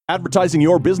Advertising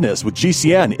your business with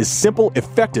GCN is simple,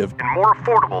 effective, and more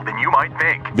affordable than you might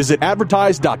think. Visit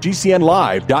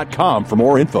advertise.gcnlive.com for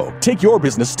more info. Take your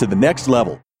business to the next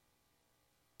level.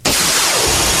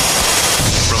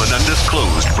 From an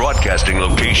undisclosed broadcasting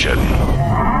location.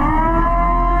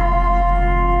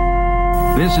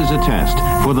 This is a test.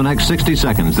 For the next 60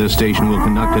 seconds, this station will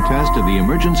conduct a test of the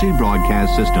emergency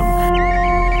broadcast system.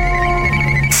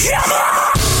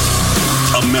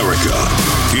 America,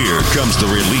 here comes the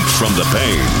relief from the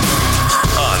pain.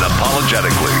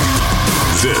 Unapologetically.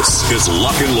 This is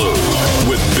Lock and Load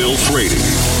with Bill Frady.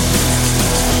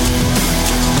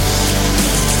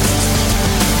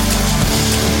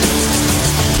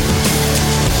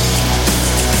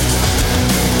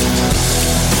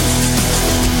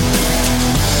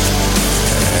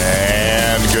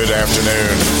 Good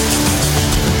afternoon.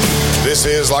 This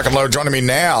is Lock and Load. Joining me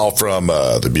now from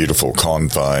the beautiful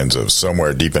confines of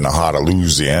somewhere deep in the heart of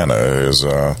Louisiana is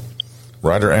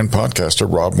writer and podcaster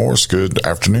Rob Morse. Good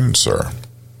afternoon, sir.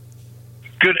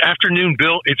 Good afternoon,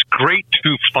 Bill. It's great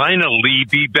to finally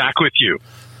be back with you.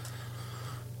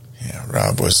 Yeah,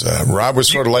 Rob was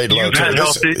sort of laid low too.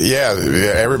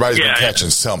 Everybody's been catching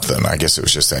something. I guess it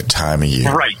was just that time of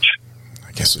year. Right.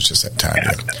 I guess it's just that time.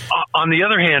 On the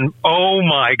other hand, oh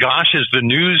my gosh, as the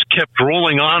news kept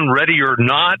rolling on, ready or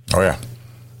not. Oh, yeah.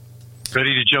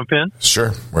 Ready to jump in?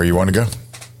 Sure. Where you want to go?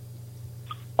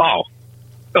 Oh,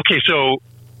 okay. So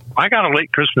I got a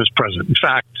late Christmas present. In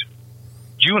fact,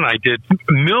 you and I did.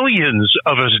 Millions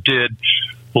of us did.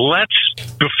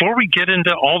 Before we get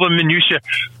into all the minutia,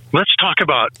 let's talk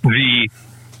about the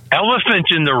elephant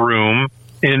in the room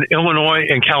in Illinois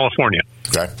and California.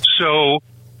 Okay. So,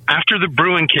 after the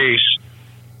Bruin case,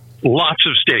 lots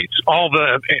of states, all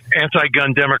the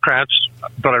anti-gun Democrats,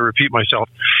 but I repeat myself,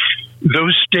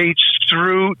 those states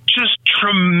threw just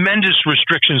tremendous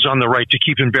restrictions on the right to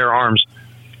keep and bear arms.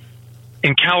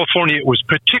 In California, it was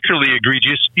particularly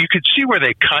egregious. You could see where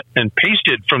they cut and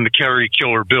pasted from the carry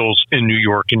killer bills in New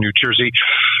York and New Jersey.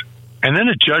 And then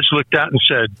a judge looked at it and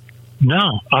said,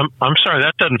 no, I'm sorry,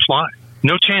 that doesn't fly.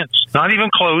 No chance. Not even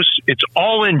close. It's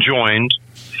all enjoined.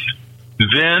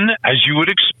 Then, as you would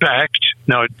expect,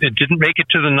 now it didn't make it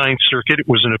to the Ninth Circuit. It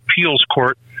was an appeals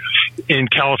court in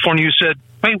California who said,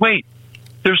 wait,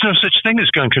 there's no such thing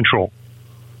as gun control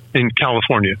in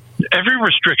California. Every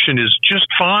restriction is just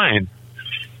fine.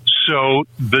 So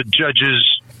the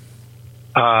judges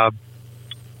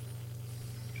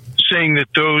saying that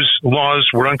those laws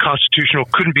were unconstitutional,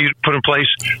 couldn't be put in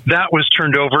place, that was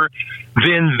turned over.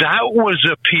 Then that was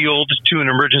appealed to an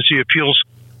emergency appeals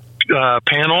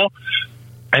panel,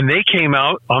 and they came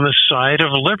out on the side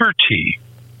of liberty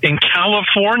in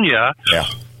California. Yeah.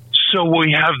 So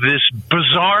we have this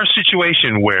bizarre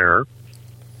situation where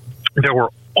there were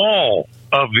all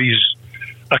of these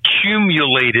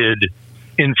accumulated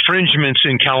infringements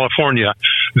in California.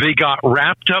 They got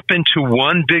wrapped up into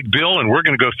one big bill, and we're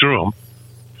going to go through them.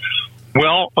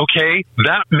 Well, okay,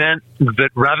 that meant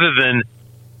that rather than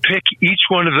pick each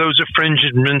one of those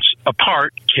infringements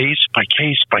apart, case by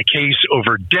case by case,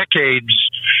 over decades,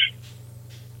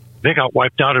 they got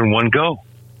wiped out in one go.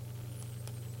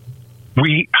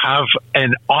 We have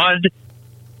an odd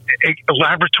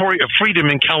laboratory of freedom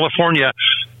in California,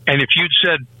 and if you'd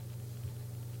said,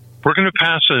 we're going to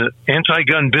pass an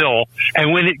anti-gun bill,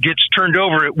 and when it gets turned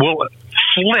over, it will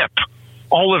flip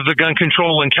all of the gun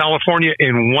control in California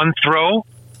in one throw,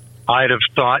 I'd have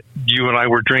thought you and I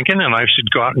were drinking and I should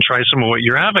go out and try some of what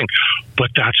you're having. But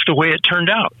that's the way it turned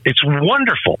out. It's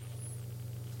wonderful.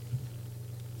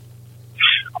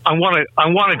 I want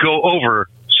to go over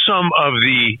some of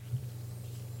the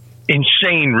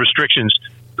insane restrictions.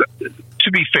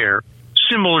 To be fair,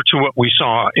 similar to what we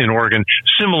saw in Oregon,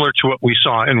 similar to what we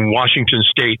saw in Washington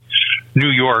State, New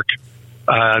York,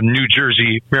 New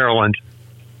Jersey, Maryland.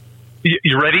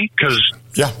 You ready? Because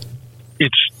yeah,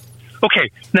 it's okay.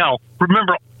 Now,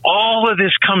 remember, all of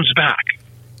this comes back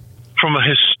from a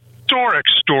historic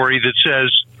story that says,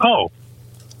 oh,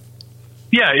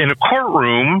 yeah, in a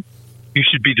courtroom, you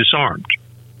should be disarmed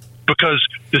because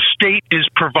the state is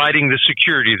providing the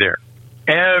security there.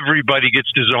 Everybody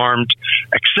gets disarmed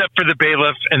except for the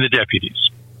bailiff and the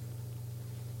deputies.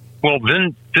 Well,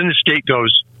 then the state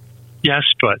goes, yes,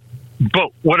 but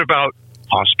what about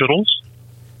hospitals?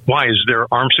 Why is there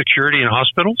armed security in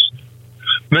hospitals?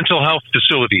 Mental health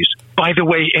facilities, by the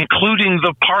way, including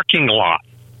the parking lot.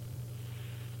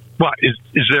 What,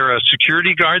 is there a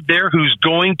security guard there who's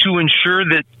going to ensure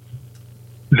that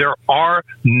there are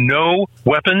no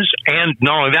weapons? And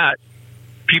not only that,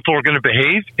 people are going to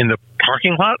behave in the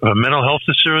parking lot of a mental health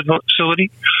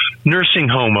facility, nursing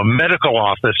home, a medical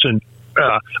office, and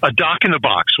a doc in the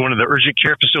box, one of the urgent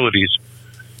care facilities,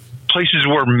 places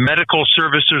where medical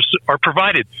services are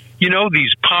provided. You know,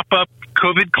 these pop-up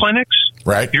COVID clinics?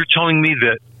 Right. You're telling me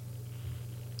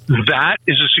that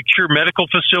is a secure medical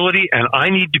facility and I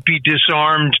need to be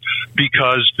disarmed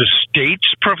because the state's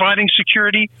providing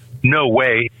security? No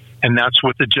way. And that's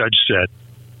what the judge said.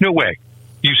 No way.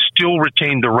 You still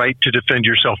retain the right to defend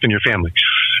yourself and your family.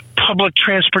 Public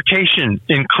transportation,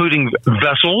 including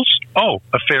vessels, a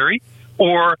ferry,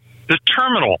 or the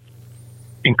terminal,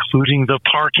 including the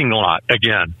parking lot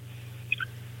again.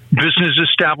 Business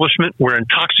establishment where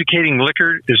intoxicating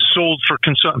liquor is sold for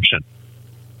consumption.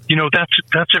 You know, that's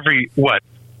every,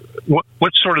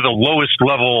 what's sort of the lowest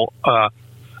level,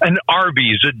 an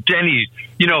Arby's, a Denny's.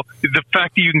 You know, the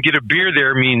fact that you can get a beer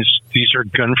there means these are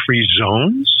gun-free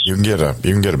zones. You can get a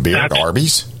beer at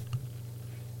Arby's?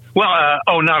 Well,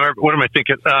 what am I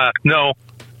thinking? No.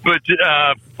 But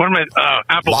what am I?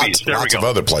 Applebee's. There we go. Lots of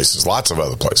other places. Lots of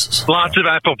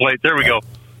Apple Plate. There we go.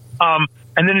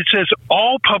 And then it says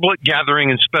all public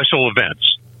gathering and special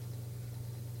events.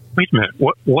 Wait a minute.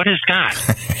 What is that?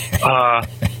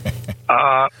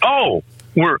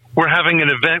 We're having an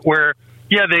event where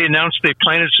they announced they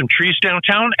planted some trees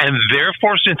downtown, and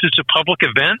therefore, since it's a public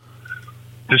event,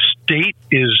 the state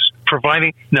is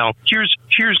providing. Now, here's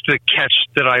the catch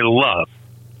that I love.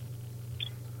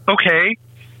 Okay.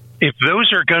 If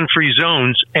those are gun-free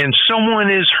zones and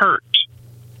someone is hurt,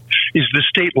 is the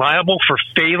state liable for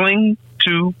failing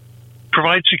to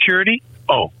provide security?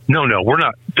 Oh, no,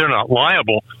 they're not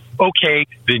liable. Okay,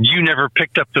 then you never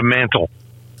picked up the mantle.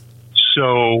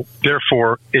 So,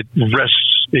 therefore, it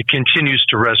continues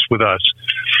to rest with us.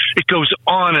 It goes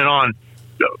on and on.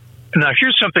 Now,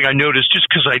 here's something I noticed just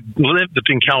because I lived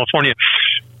in California.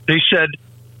 They said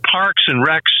Parks and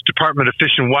Recs, Department of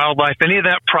Fish and Wildlife, any of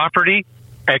that property,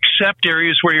 except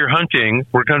areas where you're hunting,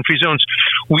 were gun-free zones.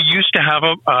 We used to have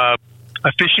a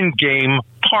fish and game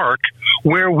park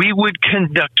where we would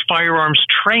conduct firearms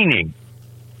training.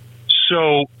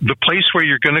 So the place where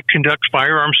you're going to conduct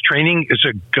firearms training is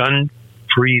a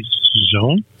gun-free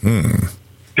zone?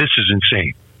 This is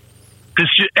insane.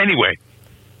 Anyway,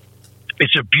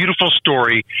 it's a beautiful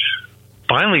story.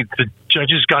 Finally, the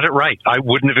judges got it right. I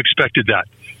wouldn't have expected that.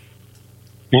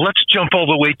 Let's jump all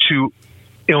the way to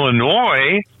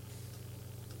Illinois.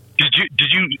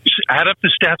 Did you add up the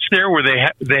stats there where they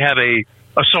had a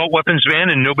assault weapons ban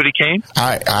and nobody came?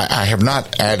 I have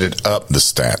not added up the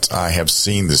stats. I have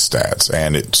seen the stats,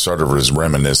 and it sort of is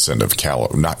reminiscent of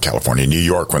New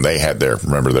York, when they had their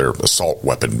assault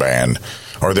weapon ban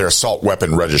or their assault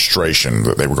weapon registration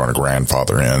that they were going to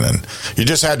grandfather in, and you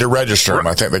just had to register them.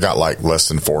 I think they got like less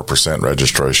than 4%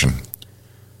 registration.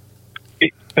 In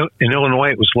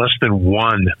Illinois, it was less than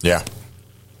 1. Yeah.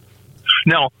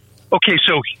 Now, okay,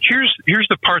 so here's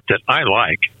the part that I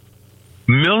like.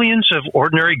 Millions of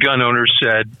ordinary gun owners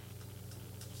said,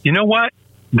 you know what?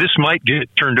 This might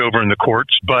get turned over in the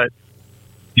courts, but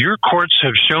your courts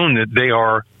have shown that they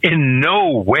are in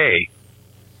no way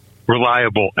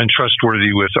reliable and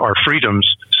trustworthy with our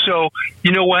freedoms. So,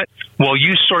 you know what? While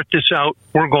you sort this out,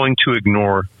 we're going to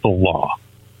ignore the law.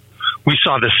 We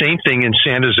saw the same thing in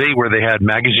San Jose where they had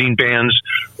magazine bans,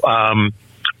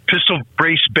 pistol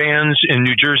brace bans in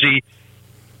New Jersey.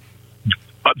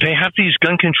 They have these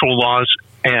gun control laws,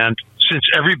 and since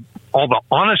all the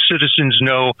honest citizens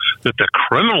know that the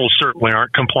criminals certainly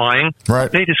aren't complying,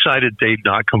 right, they decided they'd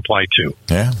not comply too.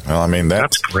 Yeah, well, I mean,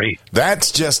 that's great.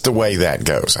 That's just the way that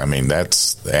goes. I mean,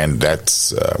 that's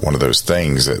one of those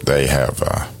things that they have.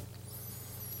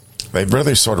 They've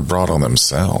really sort of brought on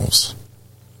themselves.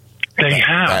 They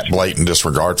have that blatant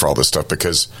disregard for all this stuff,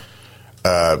 because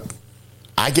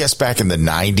I guess back in the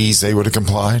 90s they would have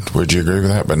complied. Would you agree with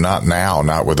that? But not now,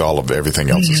 not with all of everything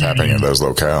else that's happening in those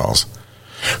locales.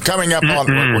 We're coming up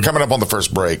on the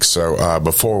first break. So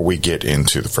before we get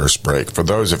into the first break, for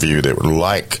those of you that would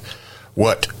like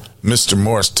what Mr.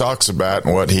 Morse talks about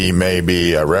and what he may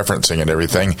be referencing and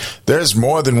everything, there's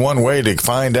more than one way to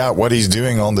find out what he's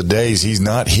doing on the days he's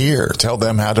not here. Tell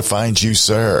them how to find you,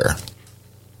 sir.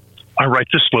 I write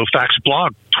the Slow Facts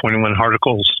blog,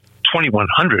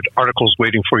 2,100 articles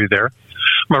waiting for you there.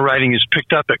 My writing is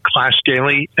picked up at Clash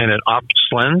Daily and at Ops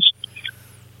Lens.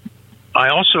 I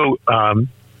also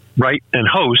write and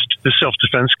host the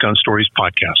Self-Defense Gun Stories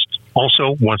podcast,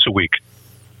 also once a week.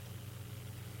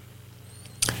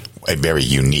 A very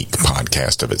unique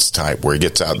podcast of its type, where he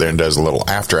gets out there and does a little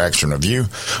after-action review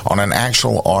on an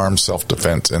actual armed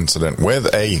self-defense incident with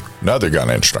another gun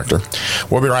instructor.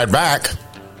 We'll be right back.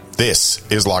 This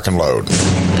is Lock and Load.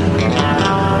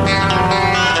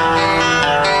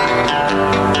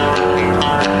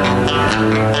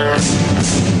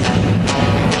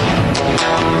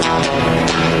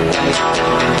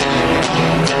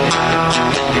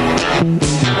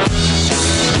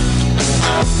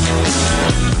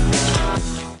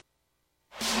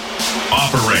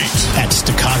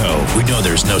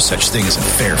 such thing as a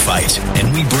fair fight,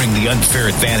 and we bring the unfair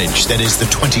advantage that is the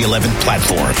 2011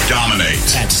 platform. Dominate.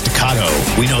 At Staccato,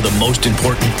 we know the most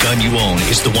important gun you own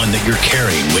is the one that you're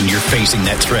carrying when you're facing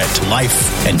that threat to life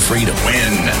and freedom.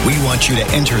 Win. We want you to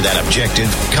enter that objective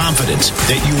confident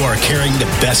that you are carrying the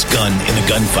best gun in the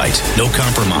gunfight. No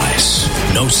compromise,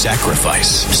 no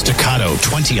sacrifice.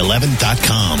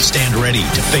 Staccato2011.com. Stand ready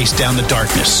to face down the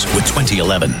darkness with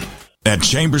 2011. At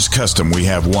Chambers Custom, we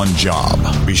have one job.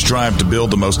 We strive to build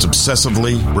the most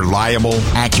obsessively reliable,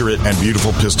 accurate, and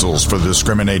beautiful pistols for the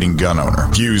discriminating gun owner.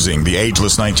 Fusing the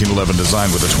ageless 1911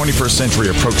 design with a 21st century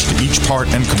approach to each part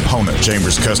and component,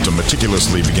 Chambers Custom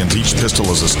meticulously begins each pistol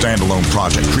as a standalone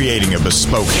project, creating a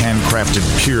bespoke, handcrafted,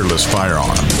 peerless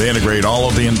firearm. They integrate all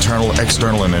of the internal,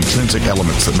 external, and intrinsic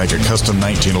elements that make a custom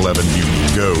 1911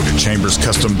 unique. Go to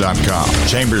chamberscustom.com.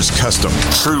 Chambers Custom,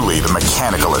 truly the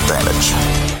mechanical advantage.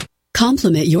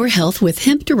 Complement your health with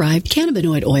hemp-derived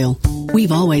cannabinoid oil.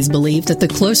 We've always believed that the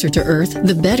closer to Earth,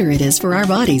 the better it is for our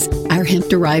bodies. Our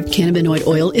hemp-derived cannabinoid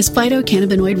oil is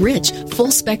phytocannabinoid-rich,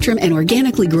 full-spectrum, and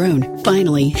organically grown.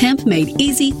 Finally, hemp made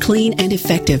easy, clean, and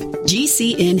effective.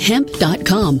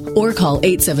 GCNhemp.com or call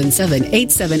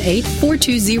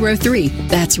 877-878-4203.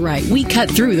 That's right, we cut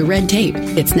through the red tape.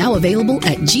 It's now available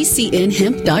at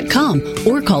GCNhemp.com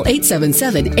or call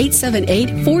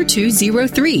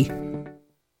 877-878-4203.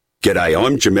 G'day,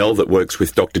 I'm Jamel that works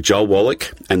with Dr. Joel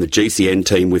Wallach and the GCN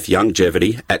team with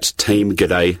Longevity at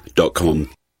teamg'day.com.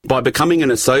 By becoming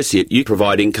an associate, you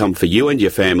provide income for you and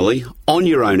your family on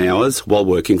your own hours while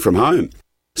working from home.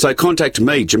 So contact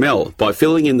me, Jamel, by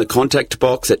filling in the contact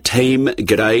box at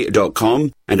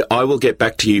teamg'day.com and I will get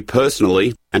back to you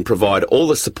personally and provide all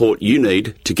the support you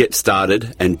need to get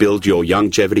started and build your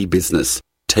longevity business.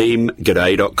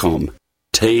 teamg'day.com.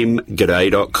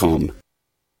 teamg'day.com.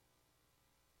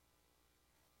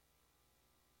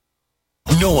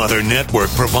 No other network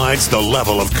provides the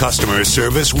level of customer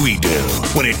service we do.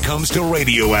 When it comes to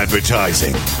radio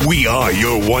advertising, we are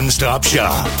your one-stop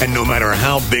shop. And no matter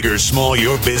how big or small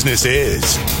your business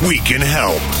is, we can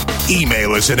help.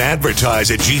 Email us at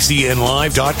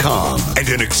advertise@gcnlive.com and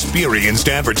an experienced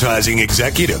advertising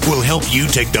executive will help you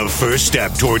take the first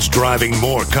step towards driving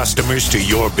more customers to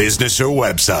your business or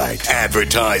website.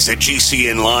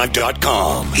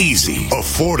 Advertise@gcnlive.com. Easy,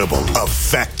 affordable,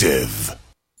 effective.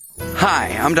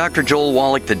 Hi, I'm Dr. Joel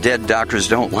Wallach, the Dead Doctors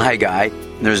Don't Lie guy.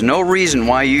 There's no reason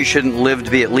why you shouldn't live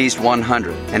to be at least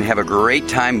 100 and have a great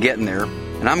time getting there.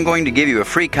 And I'm going to give you a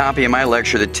free copy of my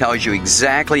lecture that tells you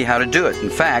exactly how to do it. In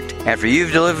fact, after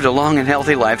you've lived a long and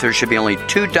healthy life, there should be only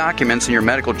 2 documents in your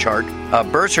medical chart, a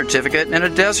birth certificate and a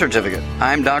death certificate.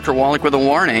 I'm Dr. Wallach with a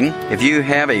warning. If you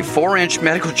have a 4-inch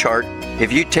medical chart,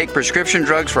 if you take prescription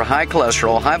drugs for high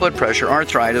cholesterol, high blood pressure,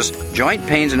 arthritis, joint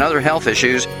pains, and other health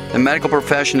issues, the medical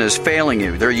profession is failing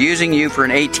you. They're using you for an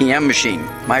ATM machine.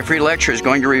 My free lecture is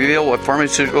going to reveal what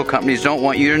pharmaceutical companies don't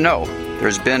want you to know.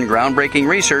 There's been groundbreaking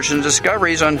research and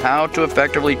discoveries on how to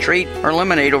effectively treat or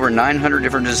eliminate over 900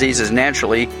 different diseases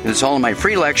naturally, and it's all in my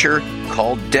free lecture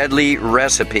called Deadly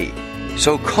Recipe.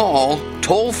 So call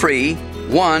toll-free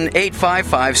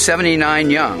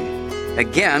 1-855-79-YOUNG.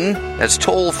 Again, that's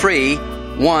toll-free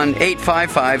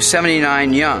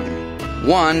 1-855-79-YOUNG.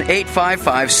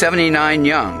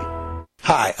 1-855-79-YOUNG.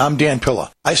 Hi, I'm Dan Pilla.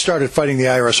 I started fighting the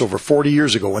IRS over 40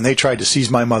 years ago when they tried to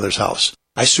seize my mother's house.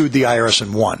 I sued the IRS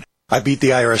and won. I beat the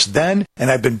IRS then, and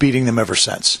I've been beating them ever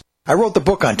since. I wrote the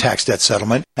book on tax debt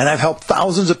settlement, and I've helped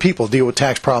thousands of people deal with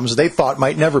tax problems they thought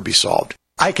might never be solved.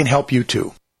 I can help you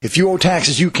too. If you owe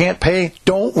taxes you can't pay,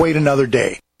 don't wait another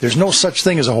day. There's no such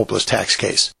thing as a hopeless tax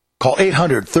case. Call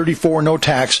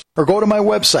 800-34-NO-TAX or go to my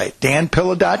website,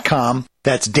 danpilla.com.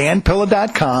 That's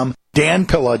danpilla.com,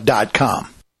 danpilla.com.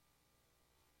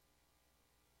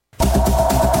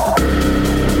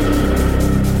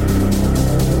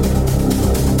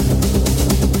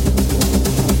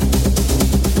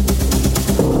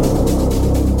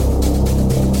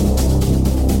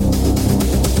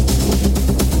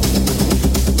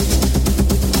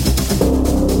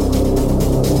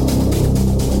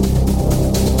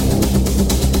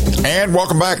 And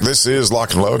welcome back. This is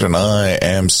Lock and Load, and I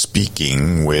am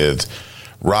speaking with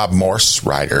Rob Morse,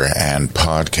 writer and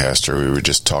podcaster. We were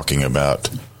just talking about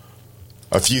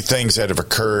a few things that have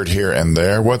occurred here and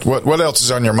there. What else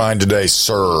is on your mind today,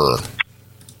 sir?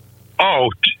 Oh,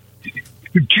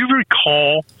 do you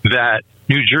recall that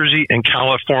New Jersey and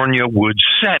California would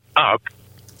set up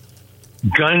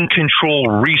gun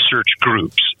control research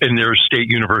groups in their state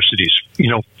universities,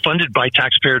 funded by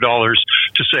taxpayer dollars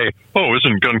to say, oh,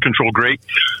 isn't gun control great?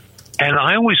 And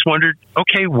I always wondered,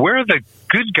 okay, where are the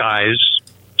good guys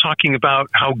talking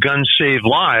about how guns save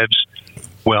lives?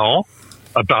 Well,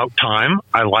 about time.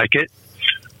 I like it.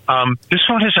 This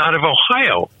one is out of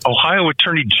Ohio. Ohio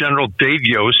Attorney General Dave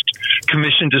Yost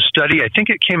commissioned a study. I think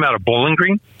it came out of Bowling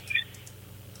Green.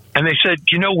 And they said,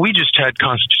 we just had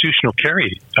constitutional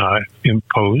carry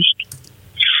imposed.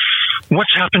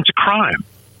 What's happened to crime?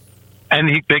 And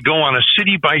they go on a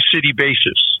city-by-city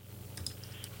basis.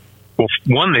 Well,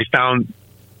 one, they found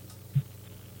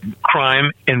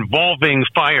crime involving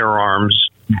firearms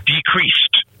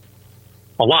decreased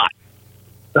a lot.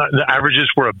 The averages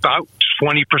were about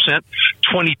 20%,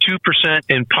 22%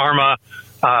 in Parma,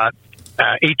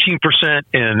 18%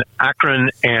 in Akron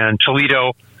and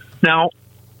Toledo. Now,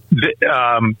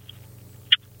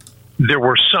 there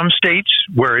were some states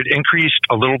where it increased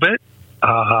a little bit,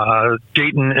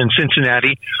 Dayton and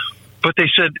Cincinnati, but they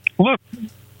said, look,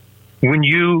 when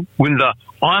the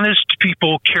honest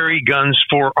people carry guns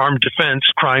for armed defense,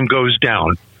 crime goes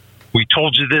down. We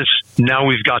told you this, now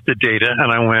we've got the data.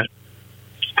 And I went,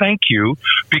 thank you,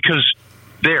 because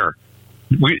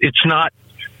it's not,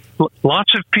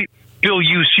 lots of people, Bill,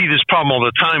 you see this problem all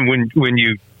the time when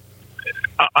you,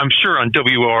 I'm sure on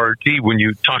WORD, when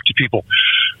you talk to people,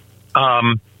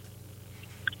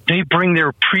 they bring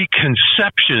their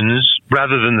preconceptions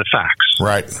rather than the facts.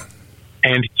 Right.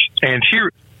 And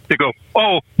here they go,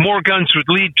 more guns would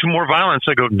lead to more violence.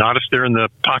 I go, not if they're in the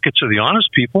pockets of the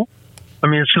honest people. I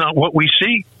mean, it's not what we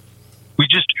see. We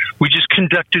just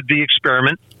conducted the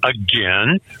experiment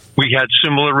again. We had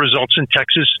similar results in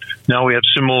Texas. Now we have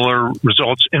similar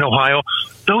results in Ohio.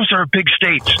 Those are big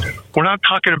states. We're not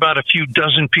talking about a few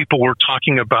dozen people. We're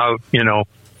talking about,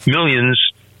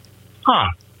 millions.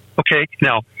 Okay.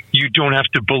 Now, you don't have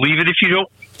to believe it if you don't.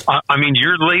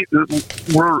 You're late.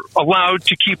 We're allowed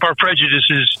to keep our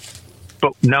prejudices,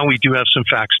 but now we do have some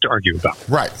facts to argue about.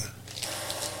 Right.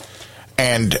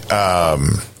 And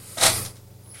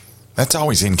that's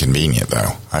always inconvenient,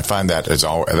 though. I find that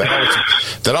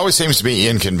that always seems to be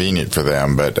inconvenient for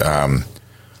them. But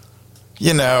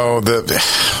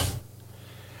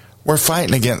we're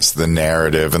fighting against the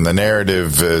narrative, and the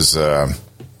narrative is.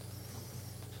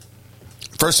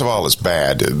 First of all, it's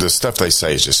bad. The stuff they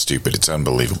say is just stupid. It's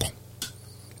unbelievable.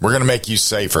 We're going to make you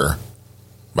safer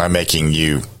by making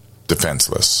you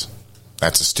defenseless.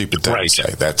 That's a stupid thing to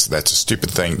say. That's a stupid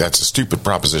thing. That's a stupid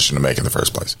proposition to make in the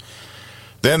first place.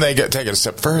 Then they take it a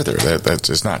step further.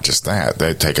 It's not just that.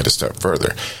 They take it a step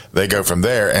further. They go from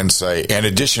there and say, in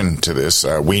addition to this,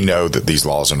 we know that these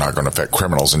laws are not going to affect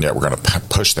criminals, and yet we're going to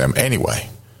push them anyway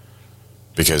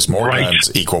because more guns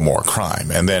equal more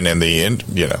crime. And then in the end,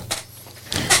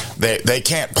 they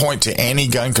can't point to any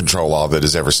gun control law that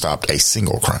has ever stopped a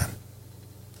single crime.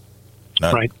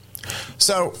 None. Right.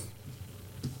 So,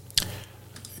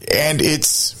 and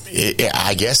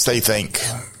I guess they think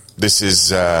this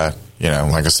is, like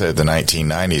I said, the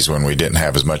 1990s when we didn't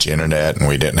have as much internet and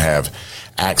we didn't have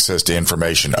access to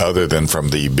information other than from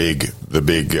the big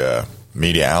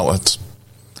media outlets.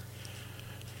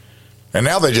 And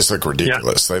now they just look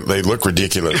ridiculous. Yeah. They look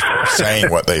ridiculous for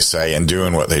saying what they say and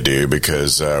doing what they do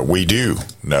because we do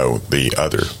know the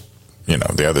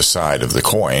other side of the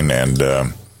coin, and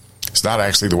it's not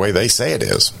actually the way they say it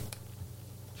is.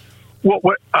 Well,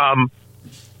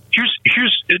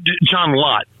 here's John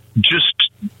Lott just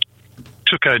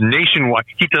took a nationwide.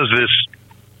 He does this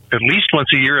at least once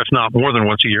a year, if not more than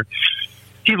once a year.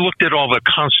 He looked at all the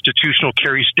constitutional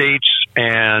carry states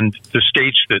and the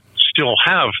states that still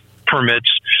have permits,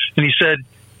 and he said,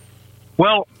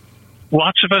 well,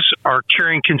 lots of us are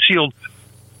carrying concealed.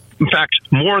 In fact,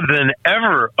 more than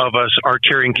ever of us are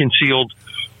carrying concealed,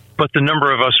 but the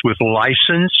number of us with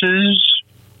licenses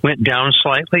went down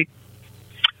slightly.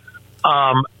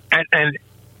 And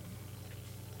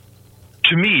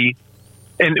to me,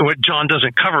 and what John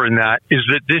doesn't cover in that is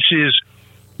that this is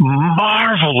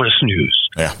marvelous news,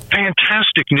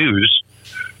 fantastic news.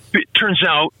 It turns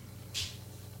out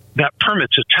that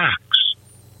permit's a tax.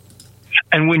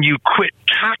 And when you quit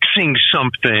taxing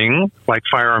something like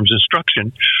firearms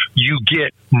instruction, you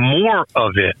get more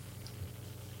of it.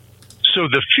 So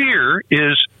the fear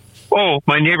is,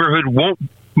 my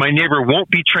neighbor won't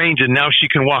be trained and now she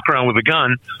can walk around with a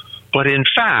gun. But in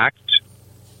fact,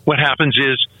 what happens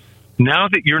is now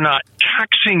that you're not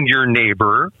taxing your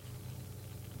neighbor,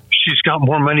 she's got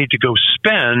more money to go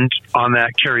spend on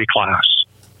that carry class.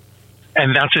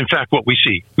 And that's, in fact, what we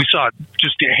see. We saw it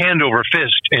just hand over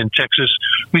fist in Texas.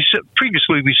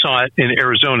 Previously, we saw it in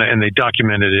Arizona, and they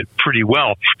documented it pretty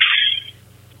well.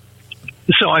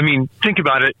 So, think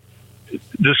about it.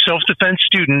 The self-defense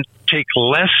student take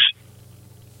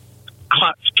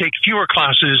fewer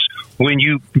classes when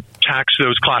you tax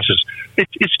those classes.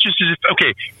 It's just as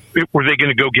if, were they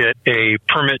going to go get a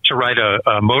permit to ride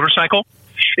a motorcycle?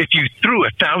 If you threw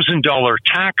 $1,000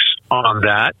 tax on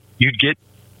that, you'd get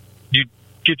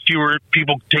fewer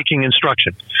people taking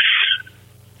instruction.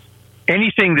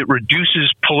 Anything that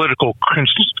reduces political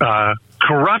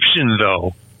corruption,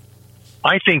 though,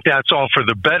 I think that's all for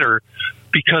the better,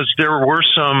 because there were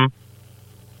some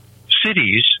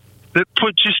cities that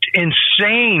put just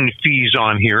insane fees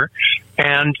on here,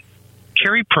 and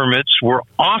carry permits were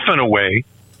often a way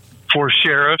for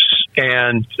sheriffs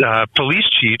and police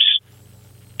chiefs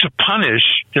to punish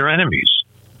their enemies.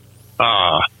 You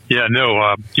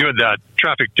had that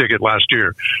traffic ticket last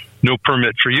year. No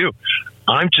permit for you.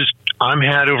 I'm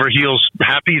head over heels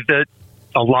happy that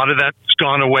a lot of that's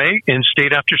gone away in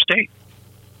state after state.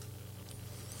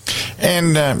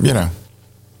 And,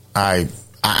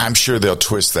 I'm sure they'll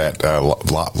twist that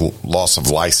loss of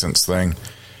license thing,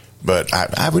 but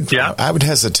I would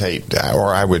hesitate,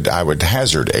 or I would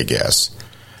hazard a guess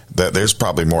that there's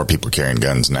probably more people carrying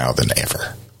guns now than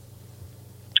ever.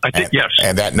 I think yes,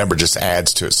 and that number just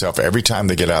adds to itself every time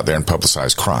they get out there and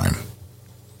publicize crime.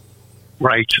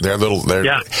 Right,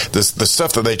 the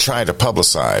stuff that they try to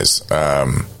publicize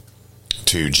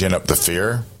to gin up the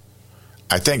fear.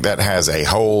 I think that has a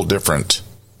whole different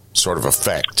sort of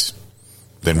effect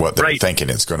than what they're thinking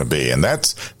it's going to be. And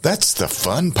that's the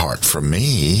fun part for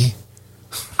me.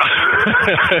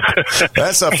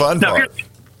 That's a fun part.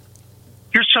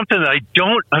 Here's something that I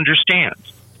don't understand.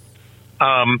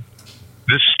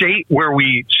 The state where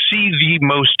we see the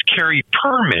most carry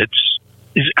permits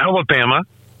is Alabama.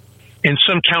 In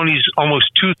some counties,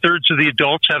 almost 2/3 of the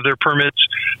adults have their permits.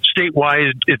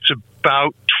 Statewide, it's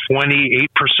about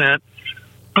 28%.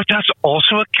 But that's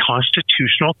also a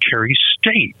constitutional carry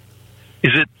state.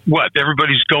 Is it what?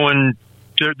 Everybody's going,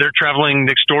 they're traveling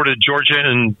next door to Georgia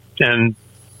and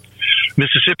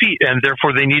Mississippi, and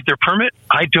therefore they need their permit?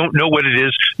 I don't know what it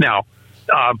is. Now,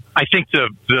 I think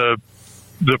the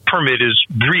permit is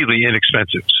really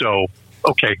inexpensive. So,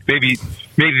 okay, maybe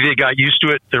they got used to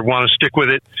it. They want to stick with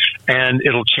it, and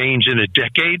it'll change in a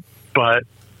decade. But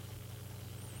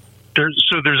there's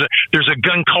a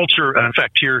gun culture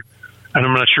effect here, and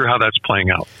I'm not sure how that's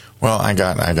playing out. Well, I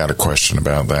got a question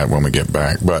about that when we get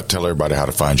back, but tell everybody how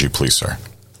to find you, please, sir.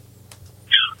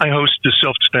 I host the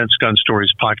Self-Defense Gun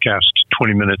Stories podcast,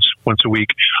 20 minutes once a week.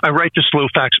 I write the Slow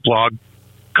Facts blog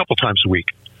a couple times a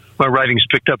week. My writing's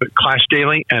picked up at Clash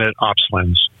Daily and at Ops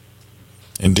Lens.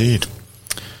 Indeed.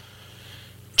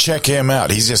 Check him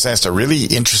out. He's just asked a really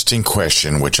interesting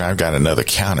question, which I've got another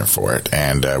counter for it,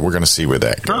 and we're going to see where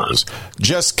that goes.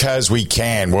 Just 'cause we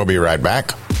can. We'll be right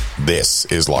back. This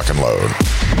is Lock and Load.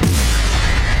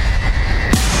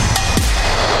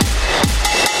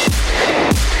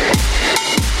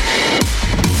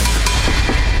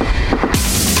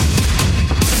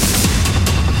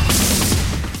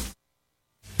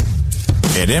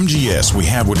 At MGS, we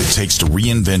have what it takes to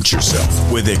reinvent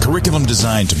yourself. With a curriculum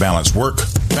designed to balance work,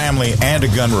 family, and a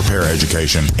gun repair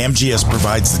education, MGS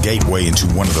provides the gateway into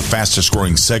one of the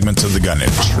fastest-growing segments of the gun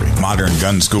industry. Modern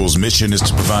Gun School's mission is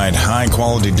to provide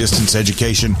high-quality distance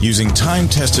education using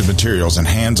time-tested materials and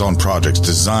hands-on projects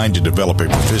designed to develop a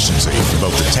proficiency in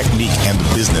both the technique and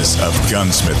the business of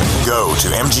gunsmithing. Go to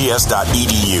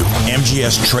mgs.edu.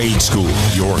 MGS Trade School.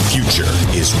 Your future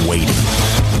is waiting.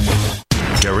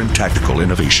 Terran Tactical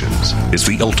Innovations is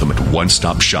the ultimate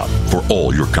one-stop shop for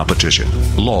all your competition,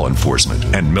 law enforcement,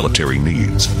 and military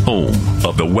needs. Home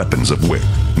of the weapons of WIC.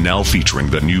 Now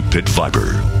featuring the new pit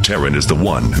fiber. Terran is the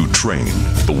one who trained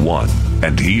the one,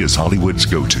 and he is Hollywood's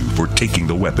go-to for taking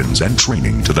the weapons and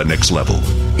training to the next level.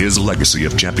 His legacy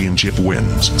of championship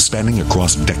wins, spanning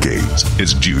across decades,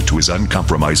 is due to his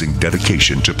uncompromising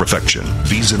dedication to perfection.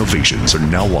 These innovations are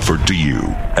now offered to you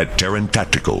at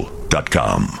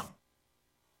TerranTactical.com.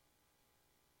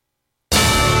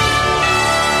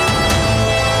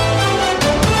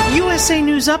 USA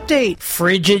News Update.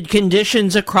 Frigid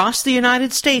conditions across the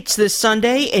United States this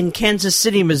Sunday in Kansas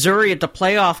City, Missouri at the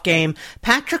playoff game.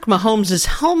 Patrick Mahomes'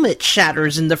 helmet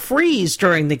shatters in the freeze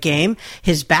during the game.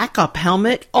 His backup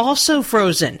helmet also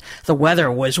frozen. The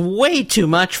weather was way too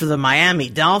much for the Miami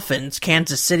Dolphins,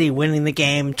 Kansas City winning the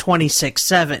game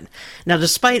 26-7. Now,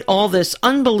 despite all this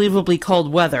unbelievably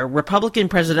cold weather, Republican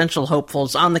presidential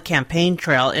hopefuls on the campaign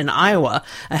trail in Iowa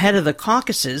ahead of the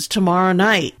caucuses tomorrow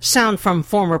night. Sound from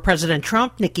former President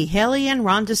Trump, Nikki Haley, and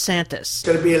Ron DeSantis. It's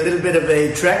going to be a little bit of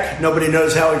a trek. Nobody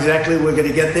knows how exactly we're going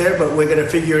to get there, but we're going to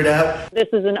figure it out. This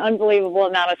is an unbelievable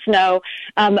amount of snow,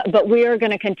 but we are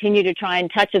going to continue to try and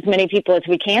touch as many people as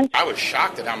we can. I was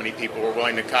shocked at how many people were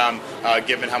willing to come,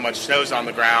 given how much snow's on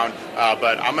the ground,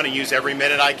 but I'm going to use every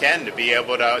minute I can to be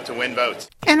able to win votes.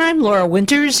 And I'm Laura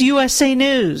Winters, USA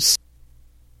News.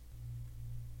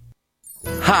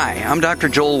 Hi, I'm Dr.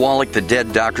 Joel Wallach, the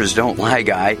Dead Doctors Don't Lie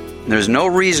guy. There's no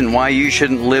reason why you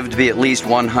shouldn't live to be at least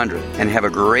 100 and have a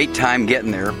great time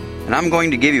getting there. And I'm going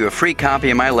to give you a free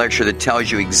copy of my lecture that tells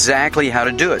you exactly how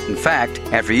to do it. In fact,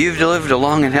 after you've lived a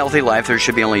long and healthy life, there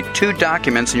should be only 2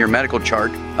 documents in your medical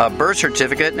chart, a birth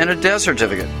certificate and a death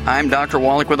certificate. I'm Dr.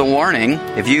 Wallach with a warning.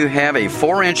 If you have a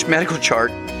 4-inch medical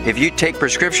chart, if you take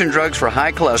prescription drugs for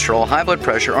high cholesterol, high blood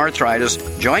pressure, arthritis,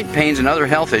 joint pains, and other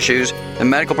health issues, the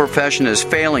medical profession is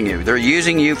failing you. They're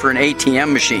using you for an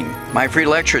ATM machine. My free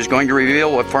lecture is going to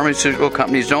reveal what pharmaceutical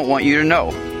companies don't want you to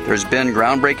know. There's been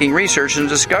groundbreaking research and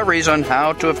discoveries on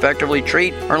how to effectively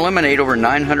treat or eliminate over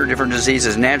 900 different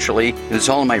diseases naturally, and it's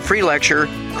all in my free lecture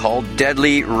called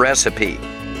Deadly Recipe.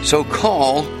 So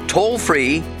call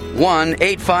toll-free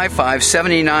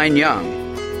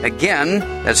 1-855-79-YOUNG. Again,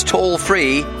 that's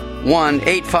toll-free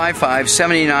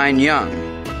 1-855-79-YOUNG.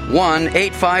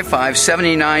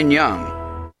 1-855-79-YOUNG.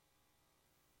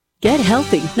 Get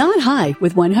healthy, not high,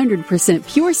 with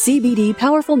 100% pure CBD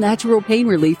powerful natural pain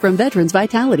relief from Veterans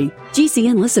Vitality.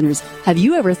 GCN listeners, have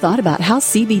you ever thought about how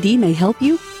CBD may help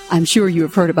you? I'm sure you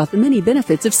have heard about the many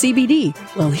benefits of CBD.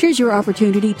 Well, here's your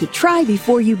opportunity to try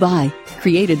before you buy.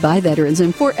 Created by veterans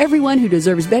and for everyone who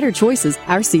deserves better choices,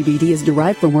 our CBD is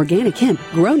derived from organic hemp,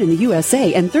 grown in the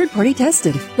USA and third-party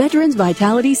tested. Veterans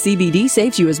Vitality CBD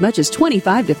saves you as much as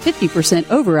 25 to 50%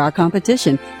 over our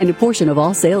competition, and a portion of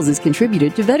all sales is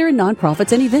contributed to veteran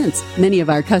nonprofits and events. Many of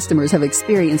our customers have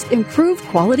experienced improved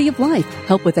quality of life,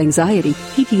 help with anxiety,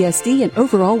 PTSD, and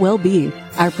overall well-being.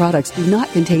 Our products do not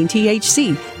contain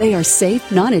THC. They are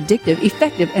safe, non-addictive,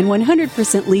 effective, and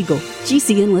 100% legal.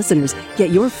 GCN listeners,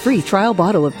 get your free trial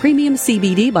bottle of premium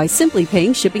CBD by simply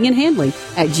paying shipping and handling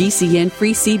at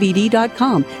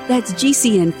GCNFreeCBD.com. That's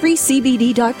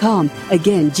GCNFreeCBD.com.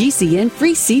 Again,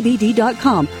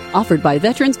 GCNFreeCBD.com. Offered by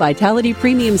Veterans Vitality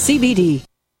Premium CBD.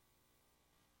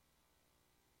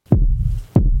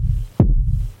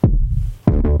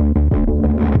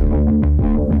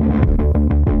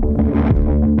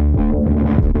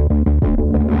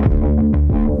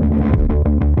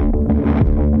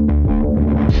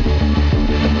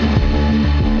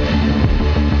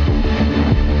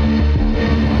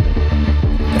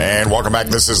 Welcome back.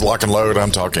 This is Lock and Load.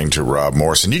 I'm talking to Rob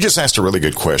Morrison. You just asked a really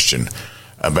good question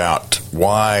about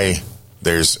why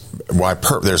there's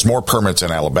more permits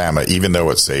in Alabama, even though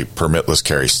it's a permitless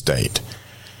carry state.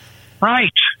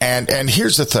 Right. And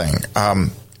here's the thing,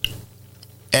 and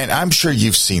I'm sure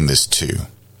you've seen this too.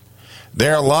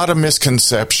 There are a lot of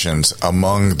misconceptions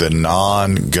among the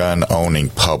non-gun owning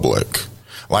public.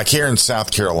 Like here in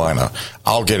South Carolina,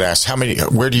 I'll get asked,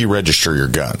 where do you register your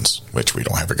guns? Which we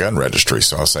don't have a gun registry,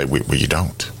 so I'll say, you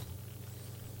don't.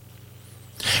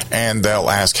 And they'll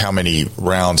ask how many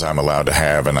rounds I'm allowed to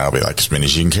have, and I'll be like, as many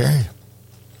as you can carry.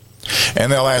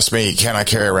 And they'll ask me, can I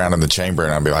carry around in the chamber?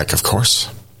 And I'll be like, of course.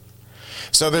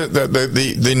 So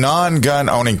the non-gun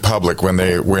owning public, when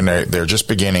they're just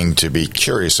beginning to be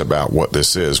curious about what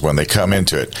this is, when they come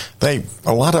into it,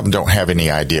 a lot of them don't have any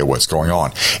idea what's going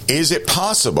on. Is it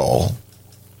possible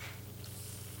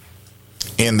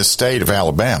in the state of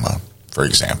Alabama, for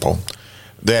example,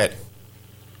 that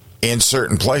in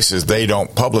certain places they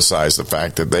don't publicize the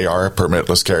fact that they are a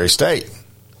permitless carry state?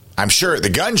 I'm sure at the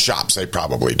gun shops they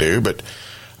probably do, but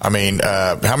I mean,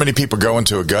 how many people go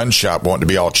into a gun shop wanting to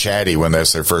be all chatty when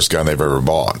that's their first gun they've ever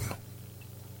bought?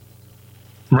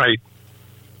 Right.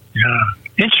 Yeah.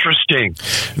 Interesting.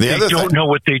 They don't know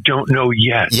what they don't know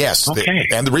yet. Yes. Okay.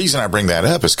 And the reason I bring that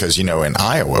up is because, in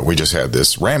Iowa, we just had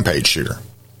this rampage shooter.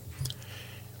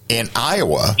 In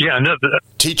Iowa,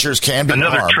 teachers can be armed.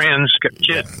 Another trans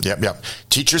kid. Yep.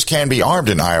 Teachers can be armed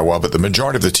in Iowa, but the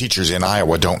majority of the teachers in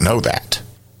Iowa don't know that.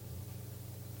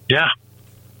 Yeah.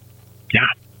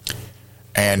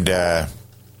 And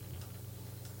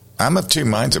I'm of two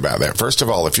minds about that. First of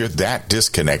all, if you're that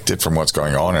disconnected from what's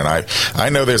going on, and I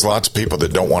know there's lots of people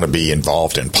that don't want to be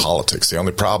involved in politics. The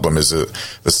only problem is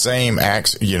the same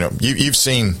acts. You've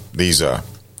seen these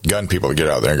gun people that get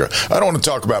out there and go, I don't want to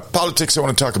talk about politics. I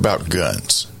want to talk about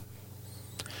guns.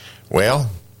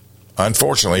 Well,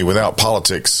 unfortunately, without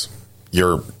politics,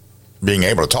 your being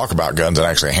able to talk about guns and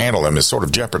actually handle them is sort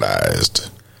of jeopardized.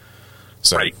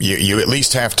 So you at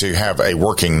least have to have a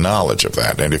working knowledge of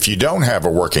that. And if you don't have a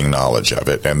working knowledge of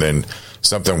it, and then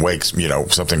something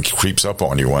something creeps up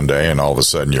on you one day, and all of a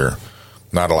sudden you're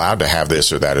not allowed to have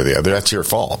this or that or the other, that's your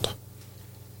fault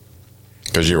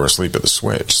because you were asleep at the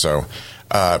switch. So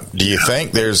do you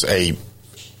think there's is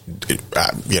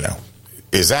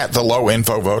that the low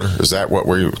info voter? Is that what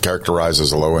we characterize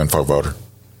as a low info voter?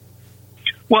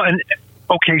 Well,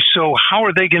 so how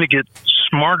are they going to get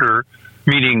smarter?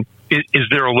 Meaning, Is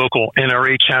there a local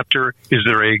NRA chapter? Is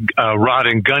there a rod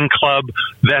and gun club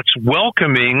that's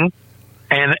welcoming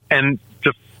and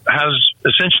has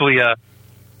essentially a,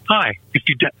 hi, if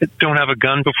you don't have a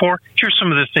gun before, here's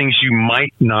some of the things you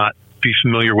might not be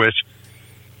familiar with.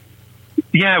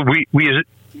 Yeah, we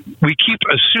keep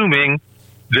assuming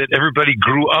that everybody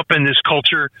grew up in this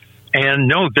culture, and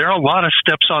no, there are a lot of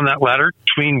steps on that ladder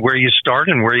between where you start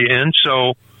and where you end.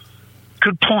 So,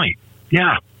 good point.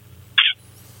 Yeah,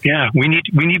 we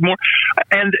need more,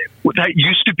 and that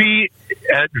used to be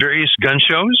at various gun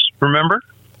shows. Remember?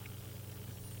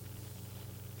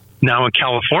 Now in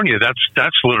California,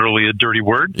 that's literally a dirty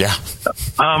word. Yeah.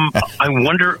 I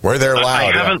wonder where they're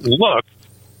allowed.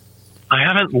 I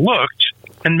haven't looked,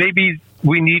 and maybe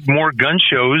we need more gun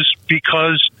shows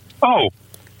because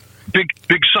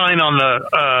big sign on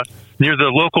the near the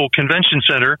local convention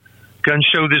center, gun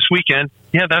show this weekend.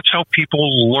 Yeah, that's how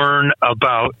people learn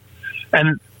about.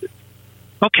 And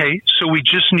okay, so we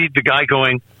just need the guy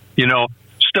going,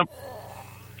 stump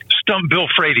Bill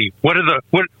Frady. What's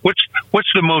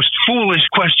the most foolish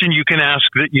question you can ask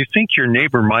that you think your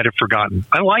neighbor might have forgotten?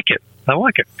 I like it.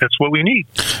 That's what we need.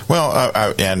 Well,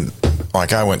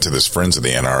 I went to this Friends of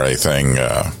the NRA thing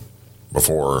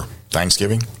before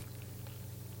Thanksgiving.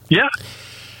 Yeah.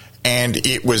 And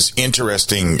it was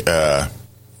interesting.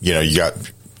 You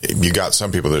got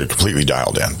some people that are completely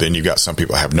dialed in. Then you got some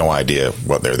people that have no idea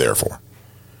what they're there for.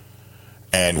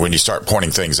 And when you start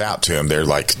pointing things out to them, they're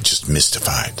like just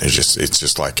mystified. It's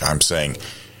just like I'm saying,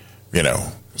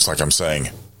 it's like I'm saying,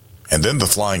 and then the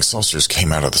flying saucers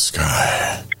came out of the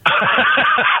sky.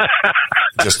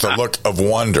 Just the look of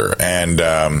wonder. And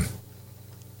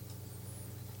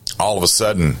all of a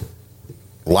sudden,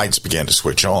 lights began to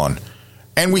switch on.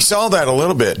 And we saw that a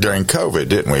little bit during COVID,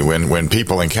 didn't we? When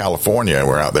people in California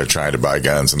were out there trying to buy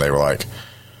guns, and they were like,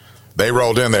 they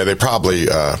rolled in there. They probably,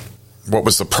 what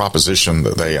was the proposition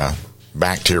that they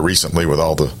backed here recently with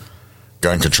all the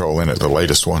gun control in it, the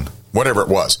latest one? Whatever it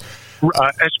was.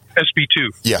 SB2.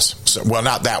 Yes. So, well,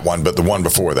 not that one, but the one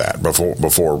before that, before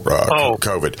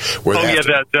COVID. Where they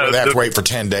have to wait for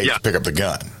 10 days to pick up the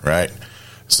gun, right?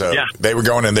 So they were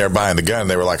going in there buying the gun.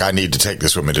 They were like, I need to take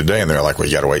this with me today. And they're like, well,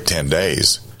 you got to wait 10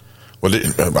 days. Well,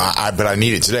 but I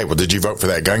need it today. Well, did you vote for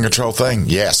that gun control thing?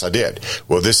 Yes, I did.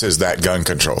 Well, this is that gun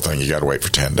control thing. You got to wait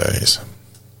for 10 days.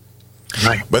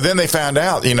 Right. But then they found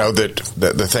out,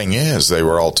 that the thing is, they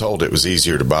were all told it was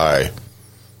easier to buy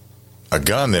a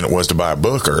gun than it was to buy a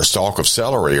book or a stalk of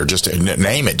celery or just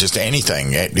name it, just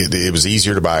anything. It was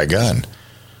easier to buy a gun.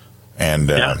 And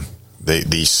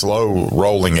the slow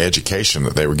rolling education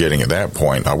that they were getting at that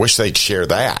point, I wish they'd share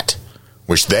that.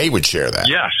 Wish they would share that.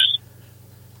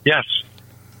 Yes.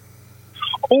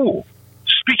 Oh,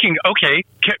 speaking, okay,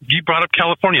 you brought up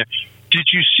California. Did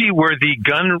you see where the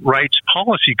Gun Rights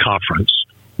Policy Conference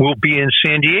will be in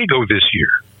San Diego this year?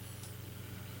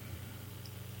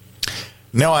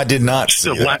 No, I did not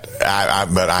see that.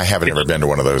 But I haven't ever been to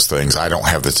one of those things. I don't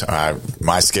have the time.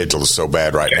 My schedule is so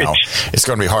bad right now. It's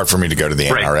going to be hard for me to go to the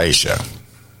NRA show.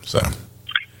 So,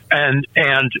 and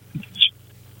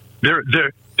there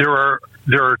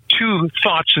are two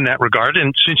thoughts in that regard.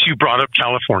 And since you brought up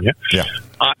California,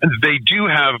 they do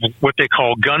have what they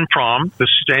call Gun Prom, the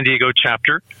San Diego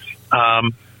chapter,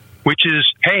 which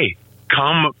is, hey,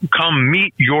 come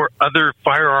meet your other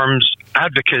firearms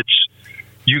advocates.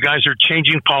 You guys are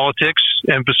changing politics,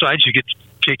 and besides, you get to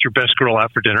take your best girl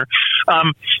out for dinner.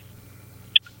 And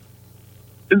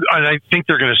I think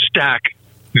they're going to stack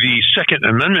the Second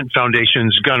Amendment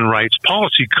Foundation's Gun Rights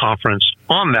Policy Conference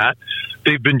on that.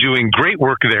 They've been doing great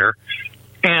work there.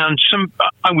 And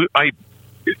I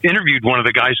interviewed one of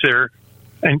the guys there,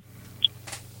 and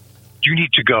you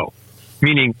need to go.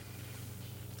 Meaning,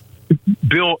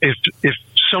 Bill, if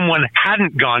someone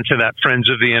hadn't gone to that Friends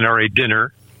of the NRA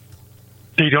dinner,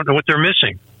 they don't know what they're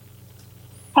missing.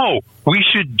 Oh, we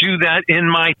should do that in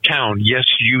my town. Yes,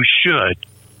 you should.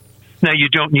 Now, you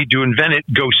don't need to invent it.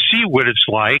 Go see what it's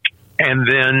like, and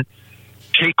then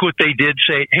take what they did,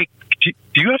 say, hey,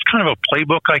 do you have kind of a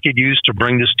playbook I could use to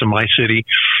bring this to my city?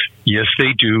 Yes,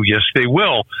 they do. Yes, they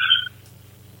will.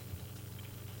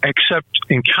 Except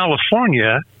in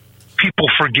California, people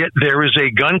forget there is a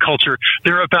gun culture.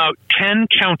 There are about 10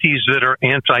 counties that are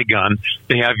anti-gun.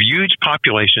 They have huge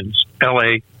populations,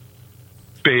 L.A.,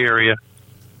 Bay Area.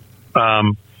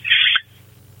 But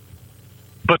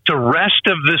the rest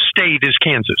of the state is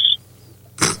Kansas.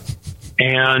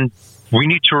 And we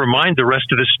need to remind the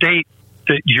rest of the state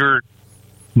that you're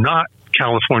not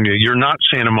California. You're not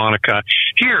Santa Monica.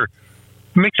 Here,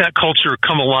 make that culture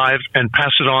come alive and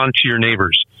pass it on to your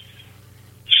neighbors.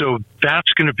 So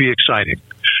that's going to be exciting.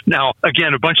 Now,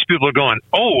 again, a bunch of people are going,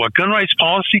 oh, a gun rights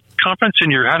policy conference,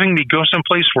 and you're having me go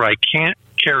someplace where I can't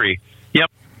carry.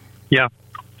 Yep. Yeah,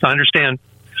 I understand.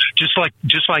 Just like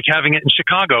having it in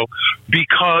Chicago,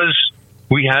 because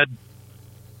we had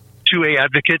 2A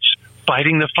advocates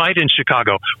fighting the fight in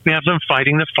Chicago. We have them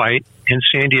fighting the fight in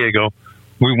San Diego.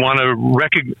 We want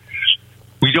to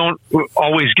we don't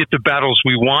always get the battles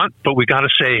we want, but we got to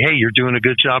say, hey, you're doing a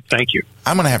good job. Thank you.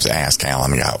 I'm going to have to ask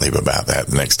Alan Gottlieb about that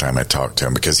the next time I talk to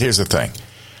him, because here's the thing.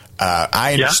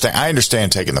 I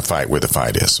understand taking the fight where the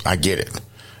fight is. I get it.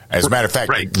 As a matter of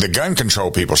fact, the gun control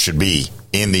people should be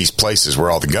in these places where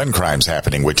all the gun crime's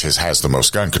happening, which has the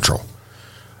most gun control.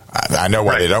 I know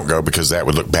why they don't go, because that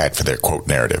would look bad for their, quote,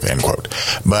 narrative, end quote.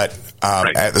 But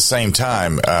at the same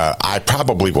time, I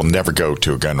probably will never go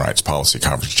to a gun rights policy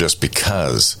conference just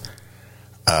because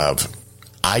of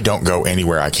I don't go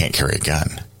anywhere I can't carry a gun.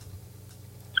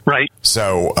 Right.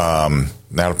 So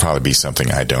that'll probably be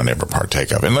something I don't ever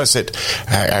partake of, unless it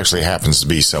actually happens to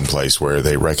be someplace where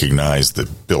they recognize the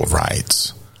Bill of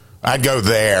Rights. I'd go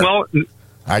there. Well,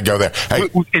 I'd go there. Hey,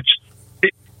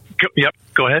 yep,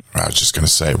 go ahead. I was just going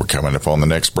to say, we're coming up on the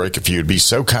next break. If you'd be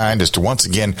so kind as to once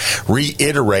again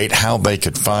reiterate how they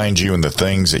could find you and the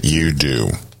things that you do.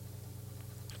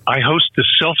 I host the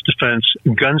Self-Defense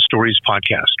Gun Stories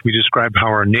podcast. We describe how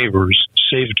our neighbors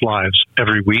saved lives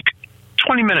every week.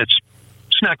 20 minutes,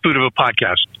 snack food of a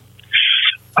podcast.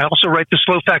 I also write the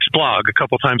Slow Facts blog a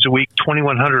couple times a week,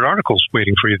 2,100 articles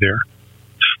waiting for you there.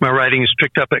 My writing is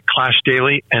picked up at Clash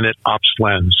Daily and at Ops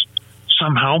Lens.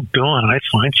 Somehow, Bill and I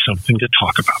find something to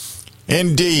talk about.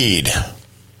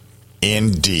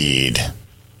 Indeed.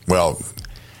 Well,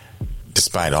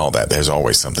 despite all that, there's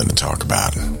always something to talk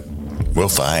about. We'll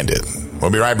find it. We'll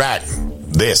be right back.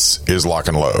 This is Lock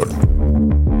and Load.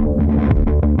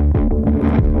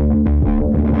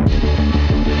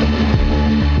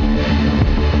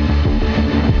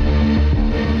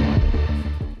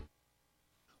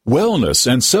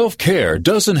 Wellness and self-care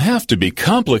doesn't have to be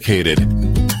complicated.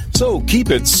 So keep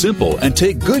it simple and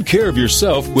take good care of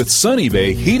yourself with Sunny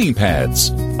Bay heating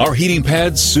pads. Our heating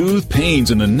pads soothe pains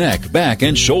in the neck, back,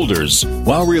 and shoulders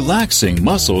while relaxing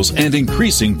muscles and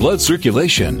increasing blood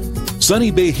circulation.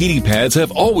 Sunny Bay heating pads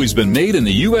have always been made in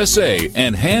the USA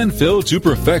and hand-filled to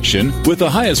perfection with the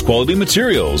highest quality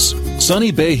materials.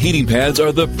 Sunny Bay heating pads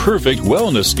are the perfect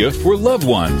wellness gift for loved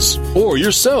ones or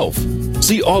yourself.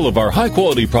 See all of our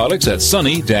high-quality products at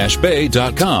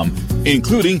sunny-bay.com,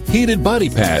 including heated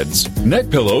body pads, neck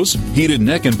pillows, heated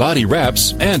neck and body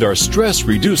wraps, and our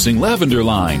stress-reducing lavender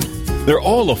line. They're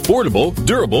all affordable,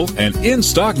 durable, and in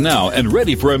stock now and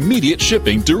ready for immediate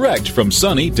shipping direct from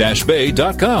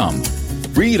sunny-bay.com.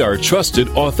 Read our trusted,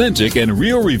 authentic, and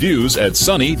real reviews at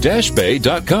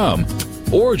sunny-bay.com,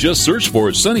 or just search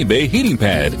for Sunny Bay Heating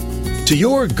Pad. To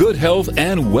your good health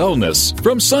and wellness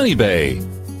from Sunny Bay.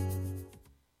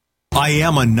 I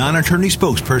am a non-attorney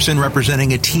spokesperson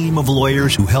representing a team of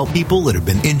lawyers who help people that have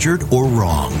been injured or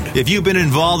wronged. If you've been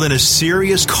involved in a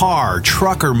serious car,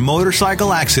 truck, or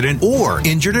motorcycle accident or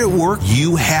injured at work,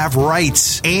 you have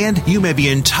rights, and you may be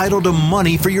entitled to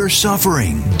money for your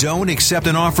suffering. Don't accept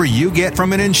an offer you get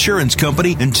from an insurance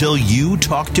company until you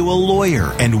talk to a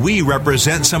lawyer, and we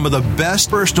represent some of the best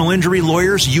personal injury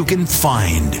lawyers you can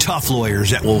find. Tough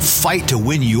lawyers that will fight to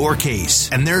win your case,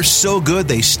 and they're so good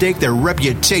they stake their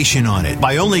reputation on it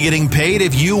by only getting paid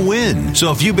if you win.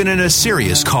 So if you've been in a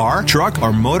serious car, truck,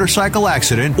 or motorcycle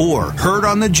accident or hurt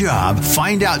on the job,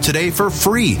 find out today for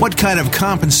free what kind of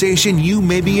compensation you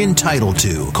may be entitled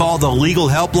to. Call the legal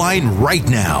helpline right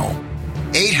now.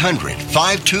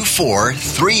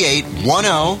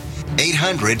 800-524-3810.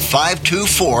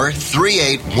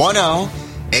 800-524-3810.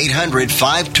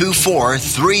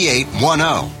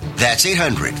 800-524-3810. That's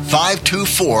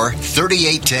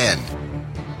 800-524-3810.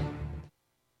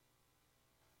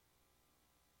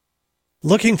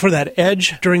 Looking for that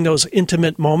edge during those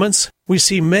intimate moments? We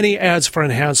see many ads for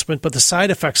enhancement, but the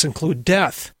side effects include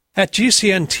death. At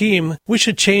GCN Team, we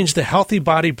should change the Healthy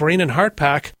Body, Brain, and Heart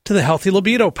Pack to the Healthy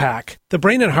Libido Pack. The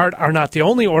brain and heart are not the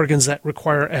only organs that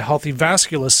require a healthy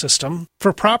vascular system.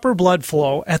 For proper blood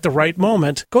flow at the right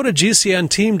moment, go to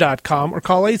GCNteam.com or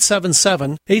call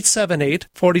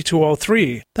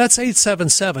 877-878-4203. That's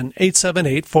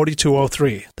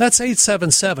 877-878-4203. That's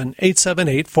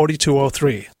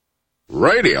 877-878-4203.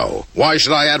 Radio? Why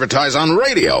should I advertise on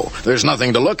radio? There's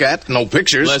nothing to look at, no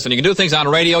pictures. Listen, you can do things on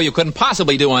radio you couldn't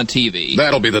possibly do on TV.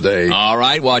 That'll be the day. All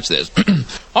right, watch this.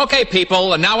 Okay,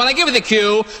 people, and now when I give you the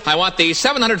cue, I want the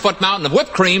 700-foot mountain of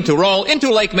whipped cream to roll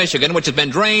into Lake Michigan, which has been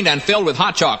drained and filled with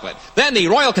hot chocolate. Then the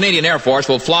Royal Canadian Air Force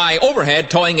will fly overhead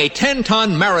towing a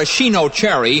 10-ton maraschino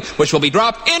cherry, which will be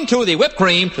dropped into the whipped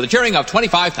cream to the cheering of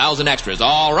 25,000 extras.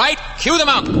 All right, cue the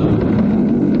mountain.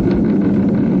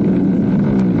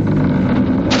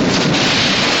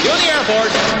 Cue the Air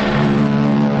Force.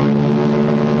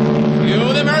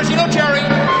 Cue the maraschino cherry.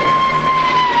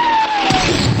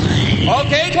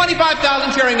 Okay,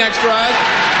 25,000 cheering extras.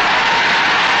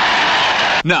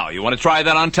 Now, you want to try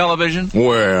that on television?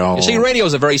 Well... You see, radio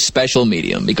is a very special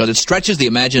medium because it stretches the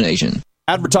imagination.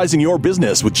 Advertising your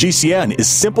business with GCN is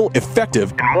simple,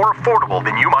 effective, and more affordable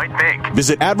than you might think.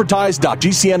 Visit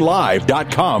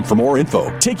advertise.gcnlive.com for more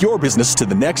info. Take your business to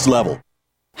the next level.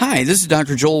 Hi, this is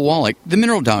Dr. Joel Wallach, the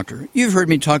Mineral Doctor. You've heard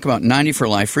me talk about 90 for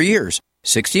Life for years.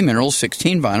 60 minerals,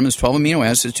 16 vitamins, 12 amino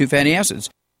acids, 2 fatty acids.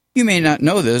 You may not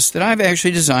know this, that I've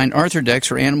actually designed Arthrodex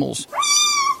for animals.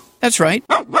 That's right.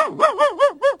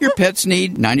 Your pets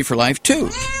need 90 for Life, too.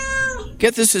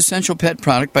 Get this essential pet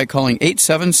product by calling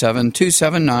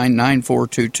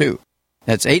 877-279-9422.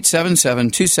 That's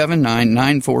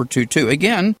 877-279-9422.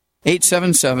 Again,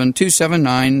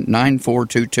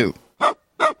 877-279-9422.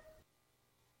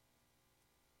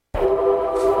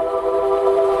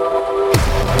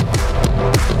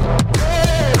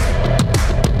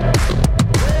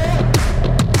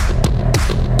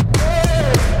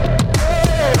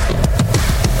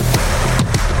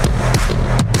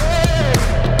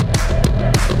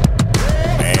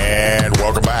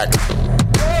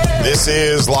 This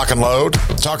is Lock and Load.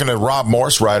 Talking to Rob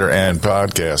Morse, writer and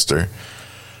podcaster.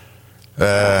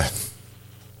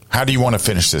 How do you want to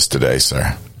finish this today,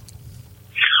 sir?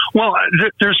 Well,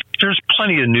 there's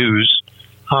plenty of news,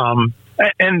 and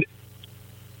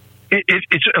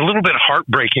it's a little bit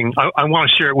heartbreaking. I want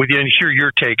to share it with you and hear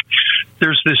your take.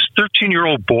 There's this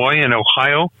 13-year-old boy in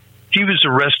Ohio. He was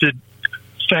arrested.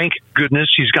 Thank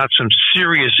goodness. He's got some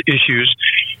serious issues.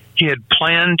 He had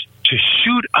planned to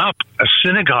shoot up a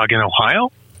synagogue in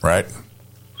Ohio. Right.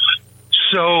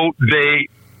 So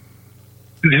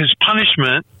his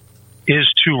punishment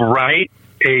is to write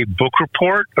a book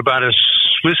report about a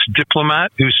Swiss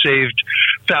diplomat who saved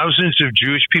thousands of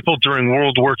Jewish people during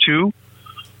World War II.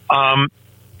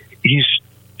 He's,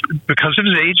 because of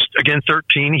his age, again,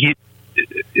 13,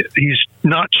 he's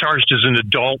not charged as an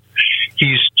adult.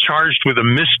 He's charged with a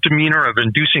misdemeanor of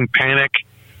inducing panic.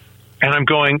 And I'm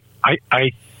going, I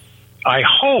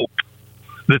hope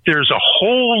that there's a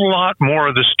whole lot more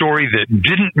of the story that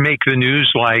didn't make the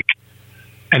news, like,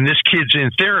 and this kid's in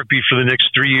therapy for the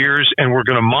next 3 years, and we're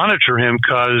going to monitor him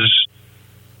because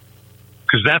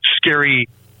that's scary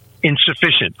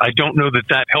insufficient. I don't know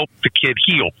that helped the kid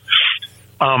heal.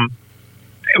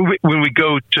 When we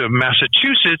go to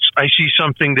Massachusetts, I see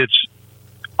something that's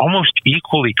almost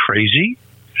equally crazy.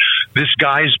 This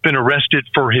guy's been arrested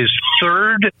for his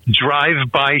third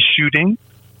drive-by shooting.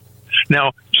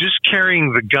 Now, just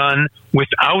carrying the gun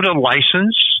without a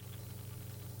license,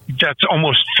 that's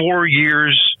almost 4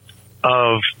 years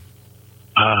of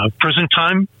prison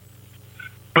time.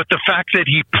 But the fact that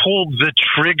he pulled the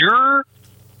trigger,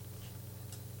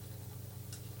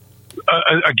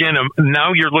 again,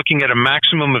 now you're looking at a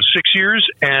maximum of 6 years,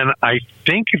 and I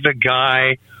think the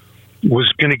guy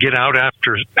was going to get out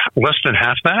after less than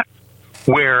half that,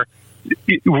 where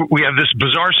we have this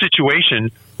bizarre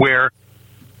situation where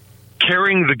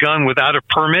carrying the gun without a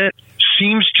permit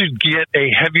seems to get a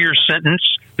heavier sentence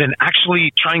than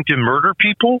actually trying to murder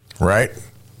people. Right.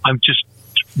 I'm just,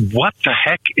 what the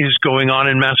heck is going on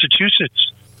in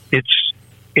Massachusetts?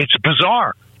 It's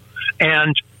bizarre.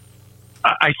 And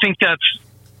I think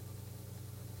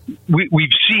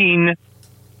we've seen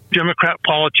Democrat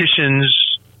politicians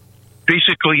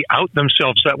basically out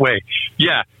themselves that way.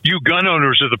 Yeah, you gun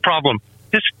owners are the problem.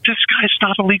 This guy's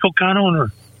not a legal gun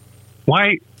owner.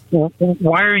 Why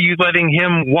are you letting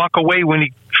him walk away when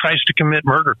he tries to commit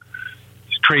murder?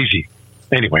 It's crazy.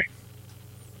 Anyway.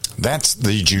 That's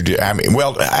the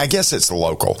I guess it's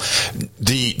local.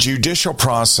 The judicial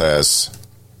process,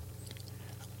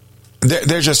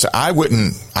 they're just, I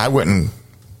wouldn't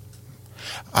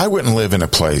live in a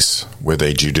place with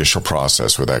a judicial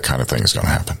process where that kind of thing is going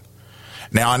to happen.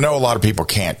 Now, I know a lot of people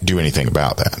can't do anything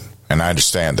about that, and I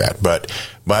understand that. But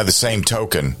by the same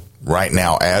token, right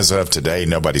now, as of today,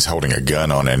 nobody's holding a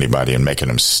gun on anybody and making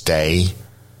them stay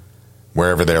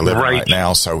wherever they're living right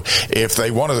now. So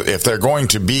if they're going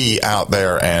to be out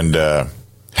there and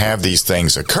have these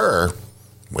things occur,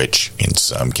 which in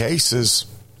some cases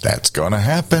that's going to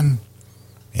happen,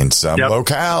 in some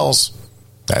locales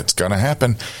that's going to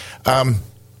happen.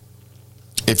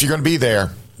 If you're going to be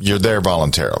there, you're there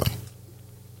voluntarily.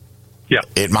 Yeah.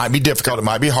 It might be difficult. It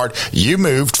might be hard. You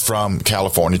moved from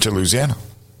California to Louisiana.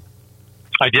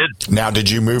 I did. Now, did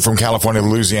you move from California to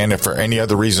Louisiana for any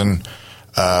other reason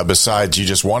besides you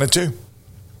just wanted to?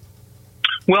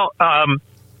 Well,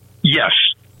 yes.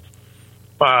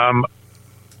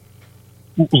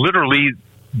 Literally,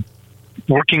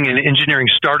 working in engineering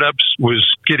startups was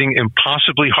getting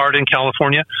impossibly hard in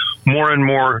California. More and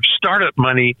more startup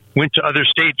money went to other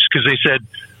states because they said,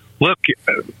 look,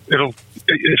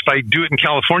 if I do it in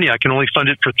California, I can only fund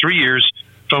it for 3 years.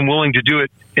 If I'm willing to do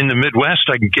it in the Midwest,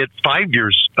 I can get 5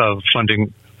 years of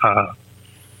funding for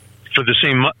the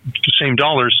same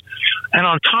dollars. And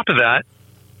on top of that,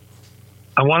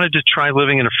 I wanted to try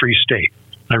living in a free state.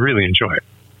 I really enjoy it.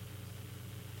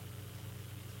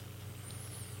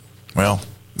 Well,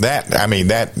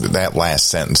 that last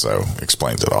sentence, though,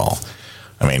 explains it all.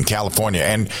 I mean, California.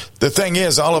 And the thing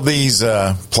is, all of these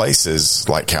places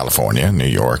like California, New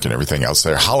York, and everything else,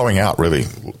 they're hollowing out really,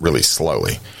 really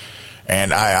slowly.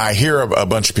 And I hear a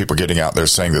bunch of people getting out there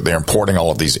saying that they're importing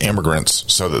all of these immigrants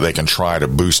so that they can try to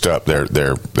boost up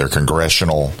their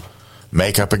congressional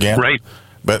makeup again. Right.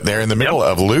 But they're in the middle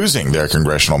of losing their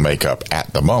congressional makeup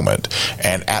at the moment.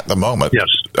 And at the moment,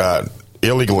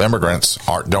 illegal immigrants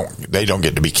don't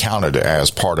get to be counted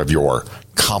as part of your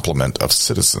complement of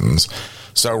citizens.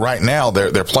 So right now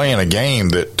they're playing a game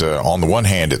that on the one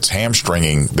hand it's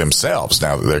hamstringing themselves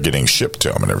now that they're getting shipped to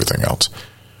them and everything else.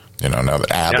 You know, now that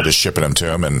Abbott is shipping them to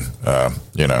them, and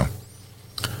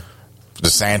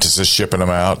DeSantis is shipping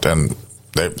them out, and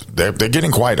they're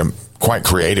getting quite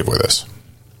creative with this.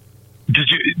 Did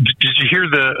you hear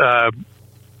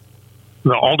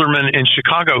the alderman in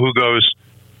Chicago who goes,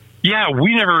 "Yeah,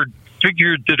 we never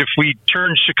figured that if we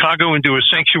turned Chicago into a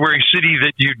sanctuary city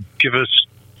that you'd give us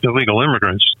illegal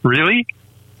immigrants." Really?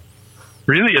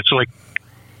 It's like,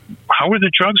 how were the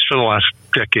drugs for the last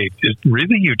decade?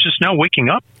 Really? You're just now waking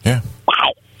up? Yeah.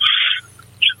 Wow.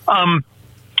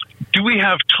 Do we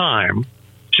have time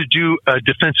to do a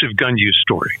defensive gun use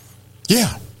story?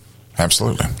 Yeah,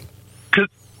 absolutely.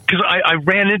 Because I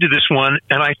ran into this one,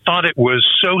 and I thought it was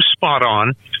so spot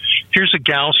on. Here's a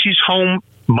gal. She's home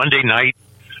Monday night.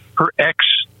 Her ex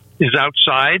is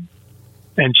outside,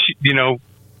 and she,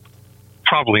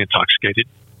 probably intoxicated.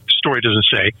 Story doesn't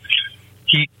say.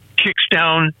 He kicks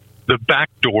down the back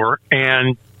door,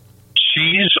 and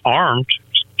she's armed.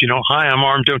 Hi, I'm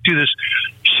armed. Don't do this.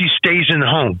 She stays in the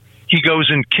home. He goes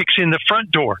and kicks in the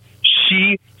front door.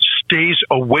 She stays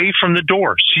away from the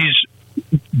door. She's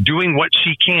doing what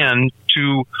she can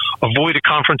to avoid a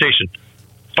confrontation.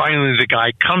 Finally, the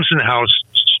guy comes in the house,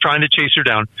 trying to chase her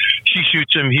down. She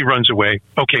shoots him. He runs away.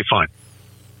 Okay, fine.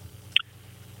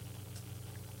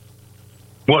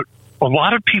 What a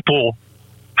lot of people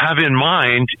have in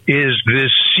mind is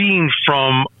this scene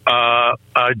from a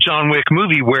John Wick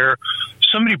movie where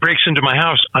somebody breaks into my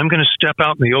house. I'm going to step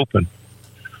out in the open.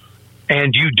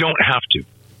 And you don't have to.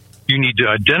 You need to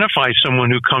identify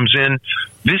someone who comes in.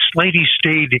 This lady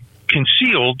stayed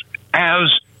concealed as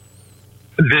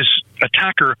this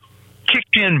attacker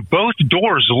kicked in both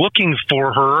doors looking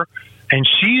for her, and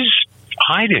she's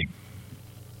hiding.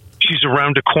 She's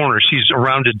around a corner. She's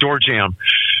around a door jamb.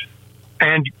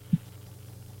 And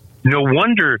no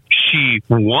wonder she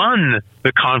won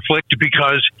the conflict,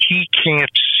 because he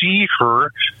can't see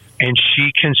her and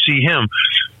she can see him.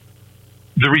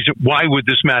 The reason, why would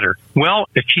this matter? Well,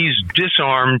 if he's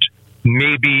disarmed,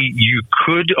 maybe you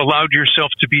could allow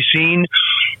yourself to be seen,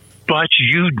 but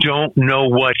you don't know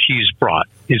what he's brought.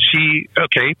 Is he,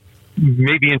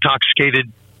 maybe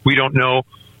intoxicated? We don't know.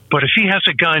 But if he has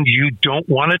a gun, you don't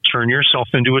want to turn yourself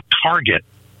into a target.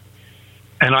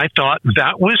 And I thought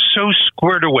that was so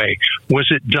squared away.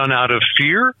 Was it done out of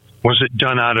fear? Was it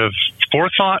done out of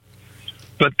forethought?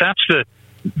 But that's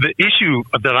the issue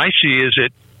that I see is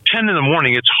at 10 in the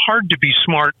morning, it's hard to be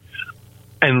smart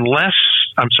 10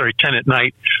 at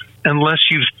night, unless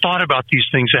you've thought about these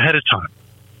things ahead of time.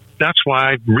 That's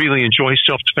why I really enjoy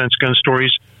self-defense gun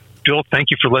stories. Bill,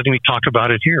 thank you for letting me talk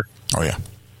about it here. Oh, yeah.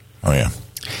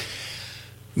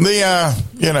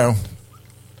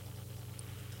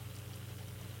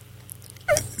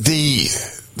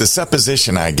 The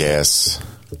supposition, I guess,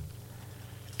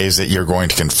 is that you're going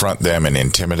to confront them and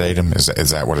intimidate them. Is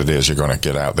that what it is? You're going to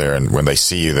get out there, and when they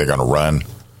see you, they're going to run?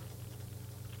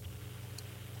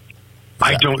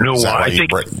 I don't know why. I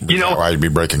think why you'd be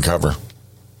breaking cover.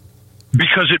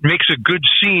 Because it makes a good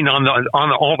scene on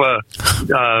all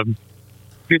the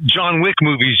John Wick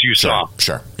movies you saw.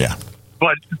 Sure, yeah.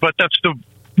 But that's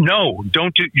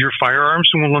don't do. Your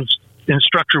firearms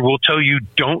instructor will tell you,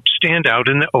 don't stand out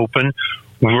in the open.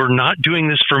 We're not doing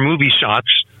this for movie shots.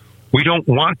 We don't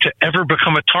want to ever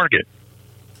become a target.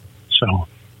 So,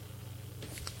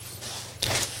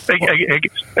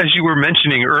 as you were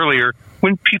mentioning earlier,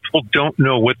 when people don't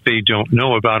know what they don't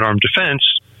know about armed defense,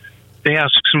 they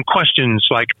ask some questions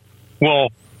like, well,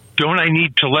 don't I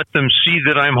need to let them see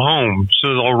that I'm home so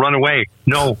they'll run away?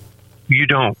 No, you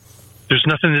don't. There's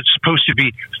nothing that's supposed to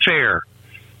be fair.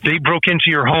 They broke into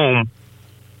your home.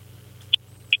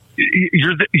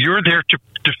 You're there to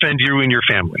defend you and your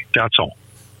family. That's all.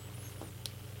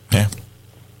 Yeah.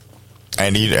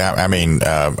 And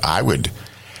I would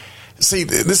see.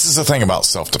 This is the thing about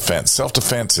self-defense.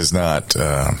 Self-defense is not.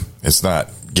 It's not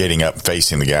getting up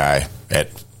facing the guy at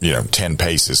 10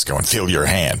 paces, going feel your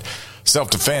hand.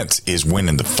 Self-defense is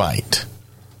winning the fight.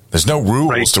 There's no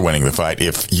rules to winning the fight.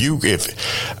 If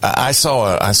I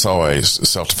saw a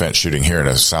self-defense shooting here in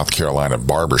a South Carolina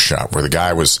barber shop where the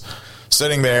guy was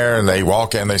sitting there and they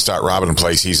walk in, they start robbing a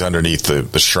place. He's underneath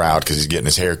the shroud because he's getting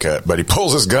his hair cut, but he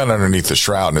pulls his gun underneath the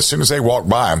shroud, and as soon as they walk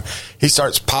by him, he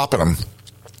starts popping them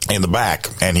in the back,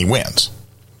 and he wins.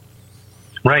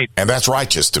 Right. And that's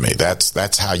righteous to me.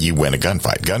 That's how you win a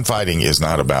gunfight. Gunfighting is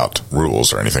not about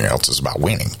rules or anything else. It's about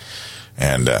winning.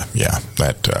 And,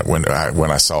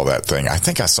 when I saw that thing, I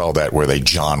think I saw that where they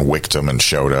John Wicked him and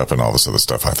showed up and all this other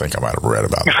stuff. I think I might have read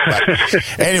about it.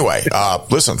 But anyway,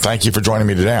 listen, thank you for joining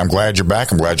me today. I'm glad you're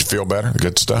back. I'm glad you feel better.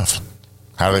 Good stuff.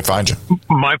 How do they find you?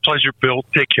 My pleasure, Bill.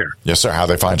 Take care. Yes, sir. How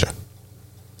do they find you?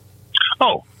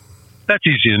 Oh, that's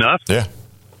easy enough. Yeah.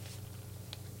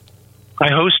 I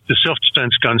host the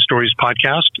Self-Defense Gun Stories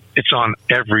podcast. It's on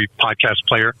every podcast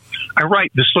player. I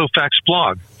write the Slow Facts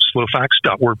blog,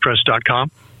 slowfacts.wordpress.com.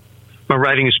 My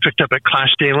writing is picked up at Clash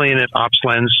Daily and at Ops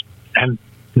Lens. And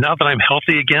now that I'm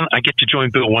healthy again, I get to join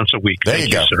Bill once a week. Thank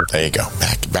you, go. Sir. There you go.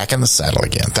 Back in the saddle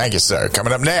again. Thank you, sir.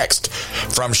 Coming up next,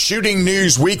 from Shooting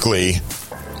News Weekly,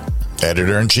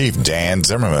 Editor-in-Chief Dan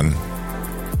Zimmerman.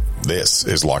 This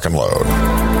is Lock and Load.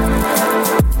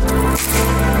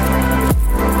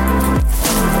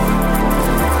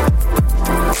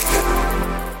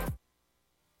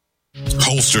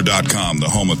 Holster.com, the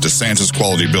home of DeSantis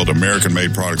quality built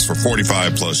American-made products for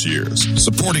 45 plus years.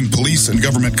 Supporting police and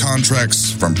government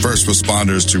contracts from first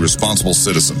responders to responsible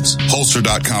citizens.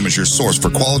 Holster.com is your source for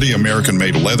quality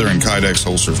American-made leather and Kydex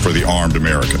holsters for the armed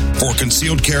American. For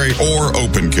concealed carry or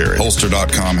open carry,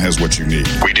 Holster.com has what you need.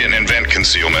 We didn't invent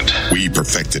concealment. We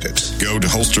perfected it. Go to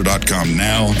Holster.com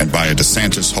now and buy a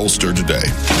DeSantis holster today.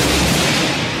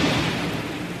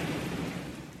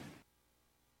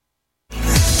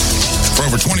 For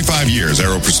over 25 years,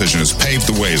 Aero Precision has paved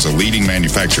the way as a leading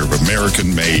manufacturer of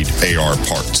American-made AR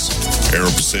parts. Aero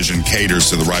Precision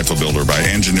caters to the rifle builder by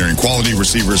engineering quality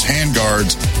receivers,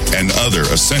 handguards, and other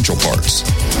essential parts.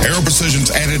 Aero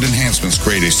Precision's added enhancements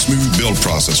create a smooth build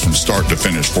process from start to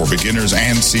finish for beginners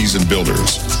and seasoned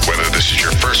builders. Whether this is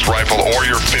your first rifle or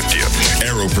your 50th,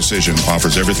 Aero Precision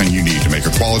offers everything you need to make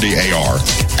a quality AR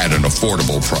at an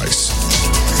affordable price.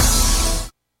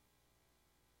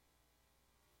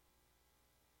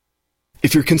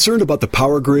 If you're concerned about the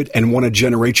power grid and want to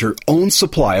generate your own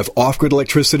supply of off-grid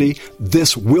electricity,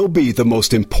 this will be the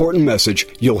most important message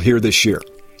you'll hear this year.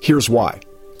 Here's why.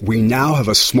 We now have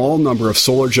a small number of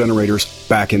solar generators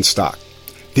back in stock.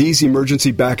 These emergency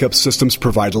backup systems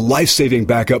provide life-saving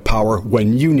backup power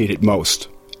when you need it most.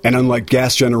 And unlike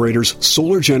gas generators,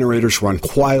 solar generators run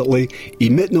quietly,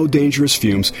 emit no dangerous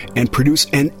fumes, and produce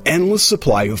an endless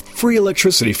supply of free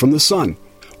electricity from the sun.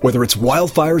 Whether it's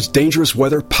wildfires, dangerous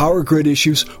weather, power grid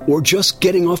issues, or just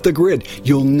getting off the grid,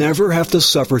 you'll never have to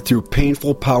suffer through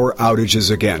painful power outages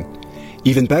again.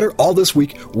 Even better, all this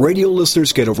week, radio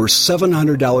listeners get over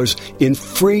 $700 in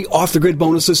free off-the-grid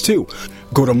bonuses, too.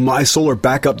 Go to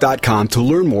mysolarbackup.com to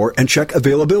learn more and check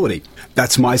availability.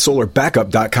 That's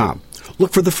mysolarbackup.com.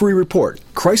 Look for the free report,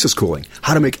 Crisis Cooling,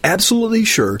 how to make absolutely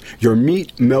sure your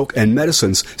meat, milk, and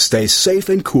medicines stay safe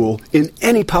and cool in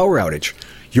any power outage.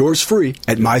 Yours free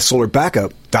at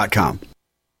mysolarbackup.com.